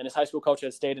 And his high school coach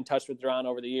has stayed in touch with Daron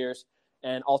over the years.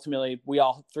 And ultimately, we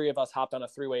all three of us hopped on a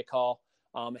three-way call,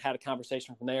 had a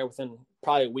conversation from there. Within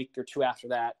probably a week or two after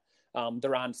that,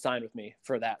 Daron signed with me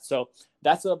for that. So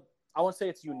that's I won't say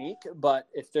it's unique, but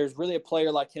if there's really a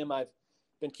player like him I've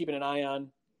been keeping an eye on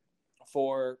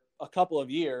for a couple of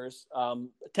years,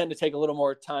 tend to take a little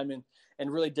more time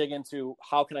and really dig into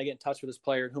how can I get in touch with this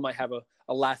player and who might have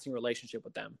a lasting relationship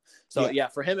with them. So yeah,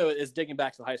 for him, it is digging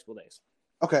back to the high school days.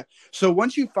 Okay. So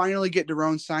once you finally get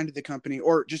Daron signed to the company,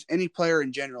 or just any player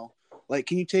in general, like,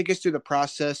 can you take us through the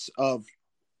process of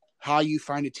how you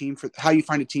find a team for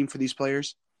these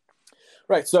players?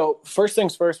 Right. So first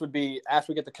things first would be,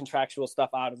 after we get the contractual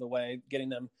stuff out of the way, getting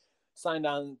them signed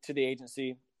on to the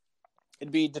agency,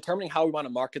 it'd be determining how we want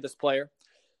to market this player.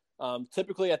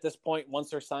 Typically at this point,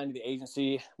 once they're signed to the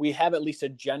agency, we have at least a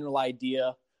general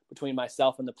idea between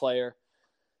myself and the player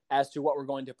as to what we're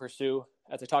going to pursue.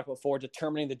 As I talked about before,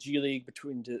 determining the G League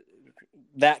between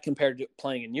that compared to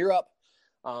playing in Europe.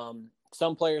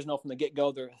 Some players know from the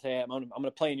get-go, they say, I'm going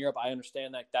to play in Europe. I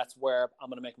understand that that's where I'm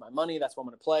going to make my money. That's where I'm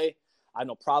going to play. I have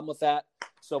no problem with that.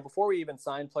 So before we even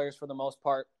sign players, for the most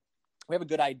part, we have a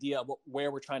good idea of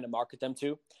where we're trying to market them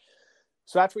to.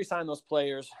 So after we sign those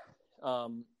players,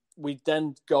 we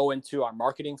then go into our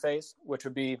marketing phase, which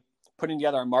would be putting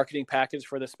together a marketing package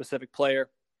for this specific player,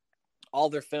 all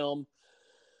their film,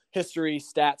 history,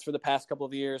 stats for the past couple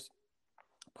of years,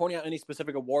 pointing out any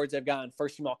specific awards they've gotten,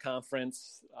 first team all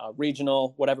conference,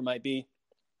 regional, whatever it might be,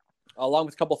 along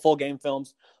with a couple full game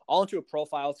films, all into a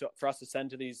profile for us to send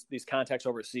to these contacts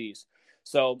overseas.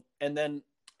 So, and then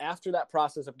after that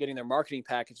process of getting their marketing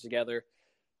package together,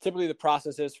 typically the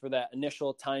process is for that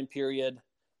initial time period,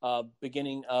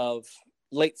 beginning of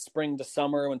late spring to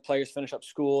summer when players finish up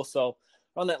school. So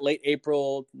around that late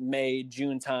April, May,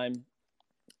 June time,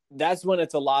 that's when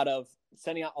it's a lot of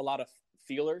sending out a lot of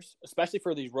feelers, especially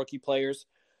for these rookie players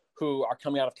who are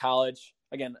coming out of college.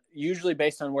 Again, usually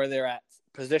based on where they're at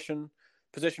position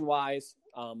wise,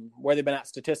 where they've been at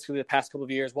statistically the past couple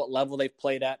of years, what level they've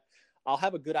played at. I'll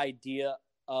have a good idea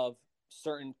of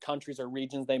certain countries or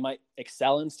regions they might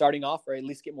excel in starting off, or at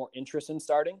least get more interest in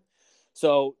starting.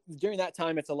 So during that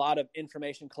time, it's a lot of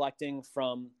information collecting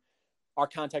from our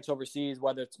contacts overseas,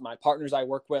 whether it's my partners I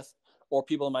work with or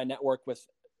people in my network with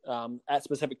at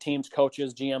specific teams,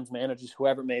 coaches, GMs, managers,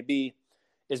 whoever it may be,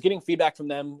 is getting feedback from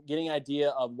them, getting an idea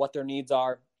of what their needs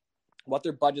are, what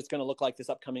their budget's going to look like this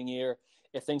upcoming year,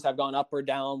 if things have gone up or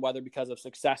down, whether because of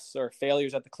success or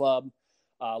failures at the club,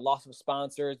 loss of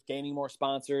sponsors, gaining more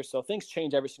sponsors. So things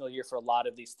change every single year for a lot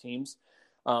of these teams.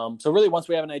 So really, once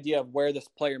we have an idea of where this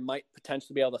player might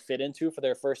potentially be able to fit into for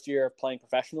their first year of playing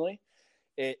professionally,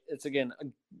 it's again,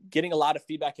 getting a lot of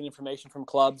feedback and information from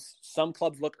clubs. Some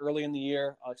clubs look early in the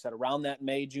year, like I said, around that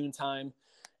May, June time.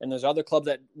 And there's other clubs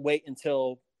that wait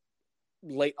until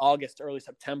late August, early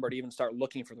September to even start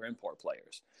looking for their import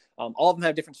players. All of them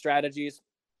have different strategies.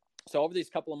 So over these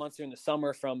couple of months during the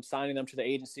summer, from signing them to the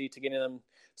agency to getting them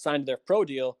signed to their pro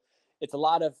deal, it's a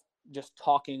lot of just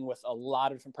talking with a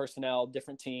lot of different personnel,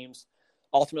 different teams,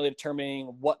 ultimately determining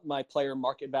what my player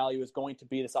market value is going to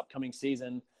be this upcoming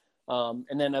season.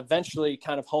 And then eventually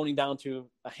kind of honing down to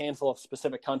a handful of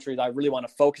specific countries I really want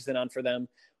to focus in on for them,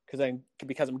 because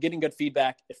I'm getting good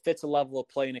feedback. It fits a level of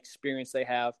play and experience they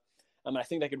have. I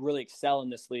think they could really excel in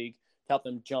this league help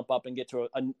them jump up and get to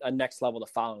a next level the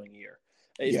following year.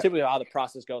 It's Yeah. typically how the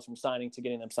process goes from signing to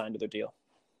getting them signed to their deal.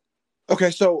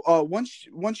 Okay, so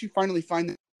once you finally find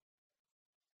that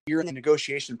you're in the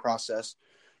negotiation process,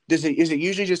 is it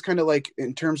usually just kind of like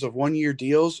in terms of 1-year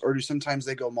deals, or do sometimes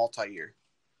they go multi-year?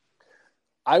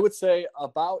 I would say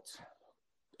about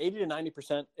 80 to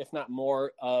 90%, if not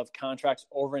more, of contracts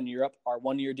over in Europe are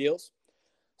 1-year deals.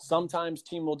 Sometimes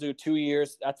team will do 2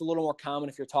 years. That's a little more common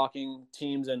if you're talking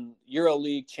teams in Euro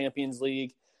League, Champions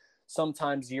League,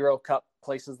 sometimes Euro Cup,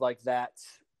 places like that.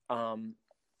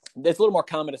 It's a little more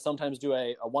common to sometimes do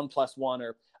a 1+1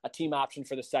 or a team option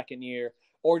for the second year,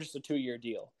 or just a 2-year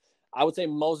deal. I would say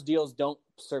most deals don't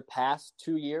surpass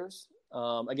 2 years.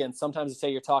 Again, sometimes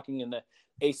say you're talking in the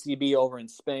ACB over in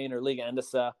Spain or Liga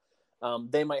Endesa.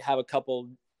 They might have a couple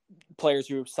players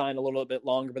who sign a little bit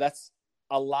longer, but that's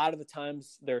a lot of the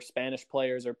times they're Spanish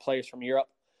players or players from Europe.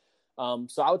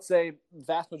 So I would say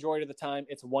vast majority of the time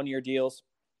it's 1-year deals.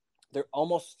 They're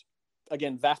almost,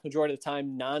 again, vast majority of the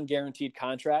time non-guaranteed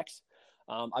contracts.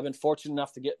 I've been fortunate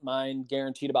enough to get mine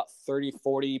guaranteed about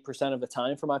 30-40% of the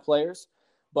time for my players.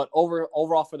 But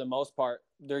overall, for the most part,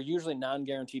 they're usually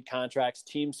non-guaranteed contracts.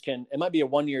 Teams it might be a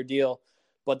 1-year deal,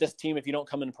 but this team, if you don't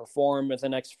come in and perform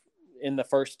in the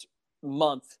first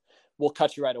month, we'll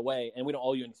cut you right away, and we don't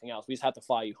owe you anything else. We just have to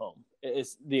fly you home.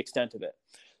 It's the extent of it.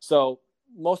 So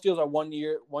most deals are 1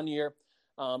 year.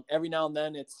 Every now and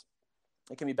then it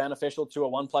can be beneficial to a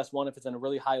 1+1 if it's in a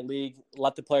really high league.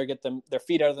 Let the player get their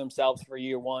feet out of themselves for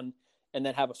year one, and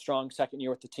then have a strong second year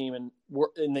with the team. And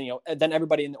then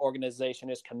everybody in the organization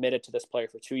is committed to this player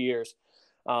for 2 years.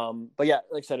 But yeah,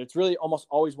 like I said, it's really almost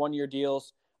always 1-year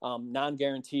deals,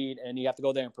 non-guaranteed, and you have to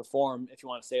go there and perform if you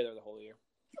want to stay there the whole year.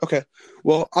 Okay.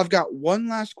 Well, I've got one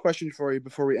last question for you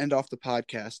before we end off the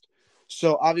podcast.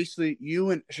 So obviously you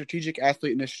and Strategic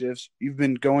Athlete Initiatives, you've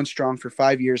been going strong for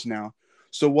 5 years now.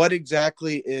 So what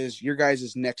exactly is your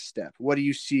guys' next step? What do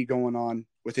you see going on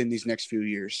within these next few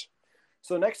years?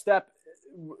 So next step,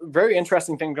 very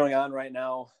interesting thing going on right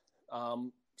now.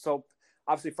 So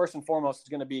obviously first and foremost is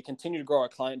going to be continue to grow our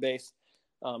client base,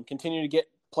 continue to get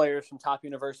players from top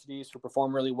universities who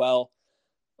perform really well,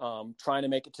 trying to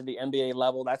make it to the NBA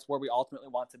level. That's where we ultimately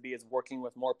want to be, is working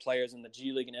with more players in the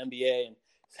G League and NBA, and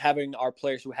having our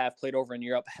players who have played over in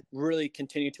Europe really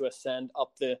continue to ascend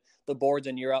up the boards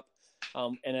in Europe.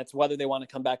 And it's whether they want to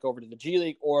come back over to the G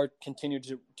League or continue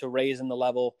to raise in the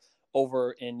level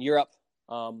over in Europe.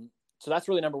 So that's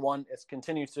really number one. It's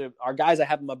continue to our guys I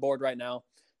have on my board right now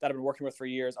that I've been working with for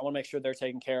years. I want to make sure they're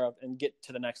taken care of and get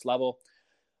to the next level.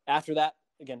 After that,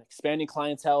 again, expanding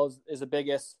clientele is the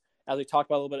biggest, as we talked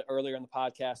about a little bit earlier in the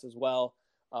podcast as well,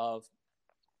 of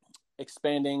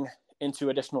expanding into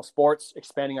additional sports,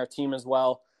 expanding our team as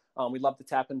well. We'd love to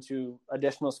tap into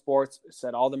additional sports.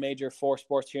 Said all the major 4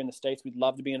 sports here in the States we'd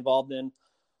love to be involved in,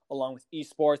 along with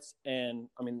esports and,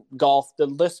 golf. The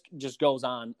list just goes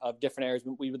on of different areas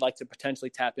we would like to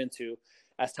potentially tap into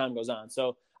as time goes on.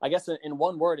 So I guess in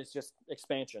one word, it's just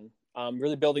expansion.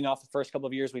 Really building off the first couple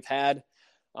of years we've had.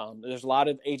 There's a lot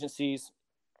of agencies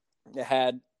that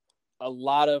had a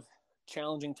lot of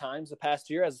challenging times the past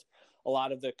year, as a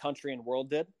lot of the country and world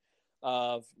did.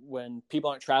 Of when people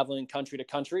aren't traveling country to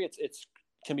country, it's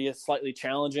can be slightly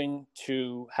challenging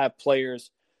to have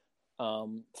players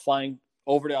flying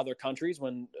over to other countries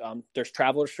when there's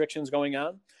travel restrictions going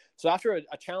on. So after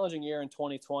a challenging year in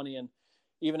 2020 and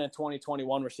even in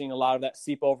 2021, we're seeing a lot of that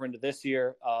seep over into this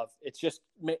year. It's just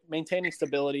maintaining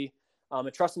stability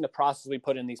and trusting the process we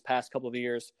put in these past couple of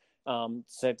years.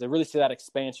 So to really see that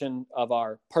expansion of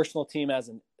our personal team as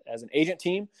an agent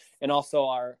team, and also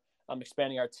our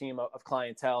expanding our team of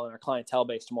clientele and our clientele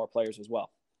base to more players as well.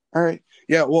 All right.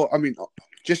 Yeah. Well,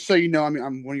 just so you know,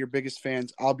 I'm one of your biggest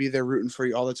fans. I'll be there rooting for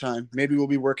you all the time. Maybe we'll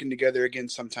be working together again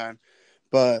sometime.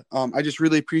 But I just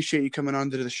really appreciate you coming on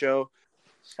to the show.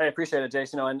 Hey, appreciate it,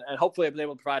 Jayce. And hopefully I've been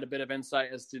able to provide a bit of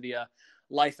insight as to the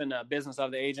life and business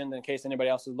of the agent in case anybody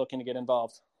else is looking to get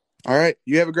involved. All right.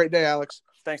 You have a great day, Alex.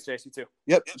 Thanks, Jayce. You too.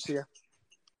 Yep. See ya.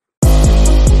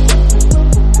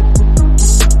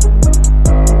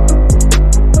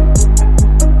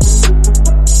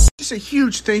 Just a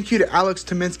huge thank you to Alex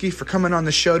Timinski for coming on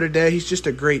the show today. He's just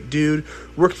a great dude.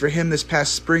 Worked for him this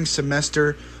past spring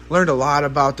semester. Learned a lot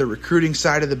about the recruiting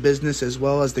side of the business as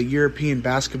well as the European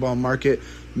basketball market.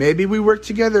 Maybe we work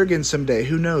together again someday.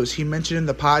 Who knows? He mentioned in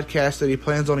the podcast that he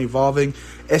plans on evolving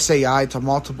SAI to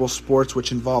multiple sports,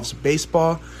 which involves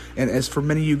baseball. And as for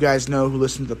many of you guys know who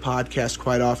listen to the podcast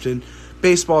quite often,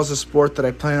 baseball is a sport that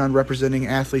I plan on representing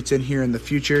athletes in here in the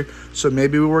future, so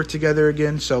maybe we work together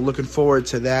again. So looking forward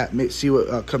to that, see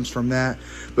what comes from that.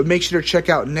 But make sure to check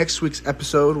out next week's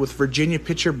episode with Virginia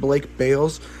pitcher Blake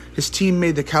Bales. His team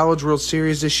made the College World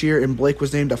Series this year, and Blake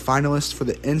was named a finalist for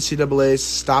the NCAA's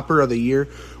Stopper of the Year,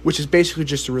 which is basically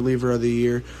just a reliever of the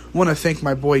year. I want to thank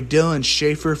my boy Dylan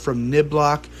Schaefer from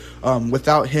Niblock.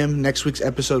 Without him, next week's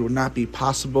episode would not be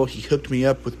possible. He hooked me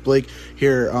up with Blake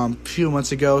here a few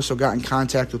months ago, so got in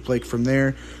contact with Blake from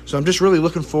there. So I'm just really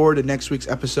looking forward to next week's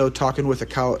episode, talking with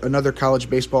another college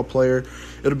baseball player.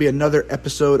 It'll be another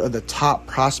episode of the Top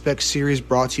Prospect Series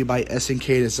brought to you by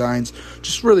S&K Designs.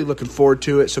 Just really looking forward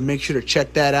to it, so make sure to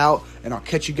check that out, and I'll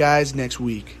catch you guys next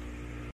week.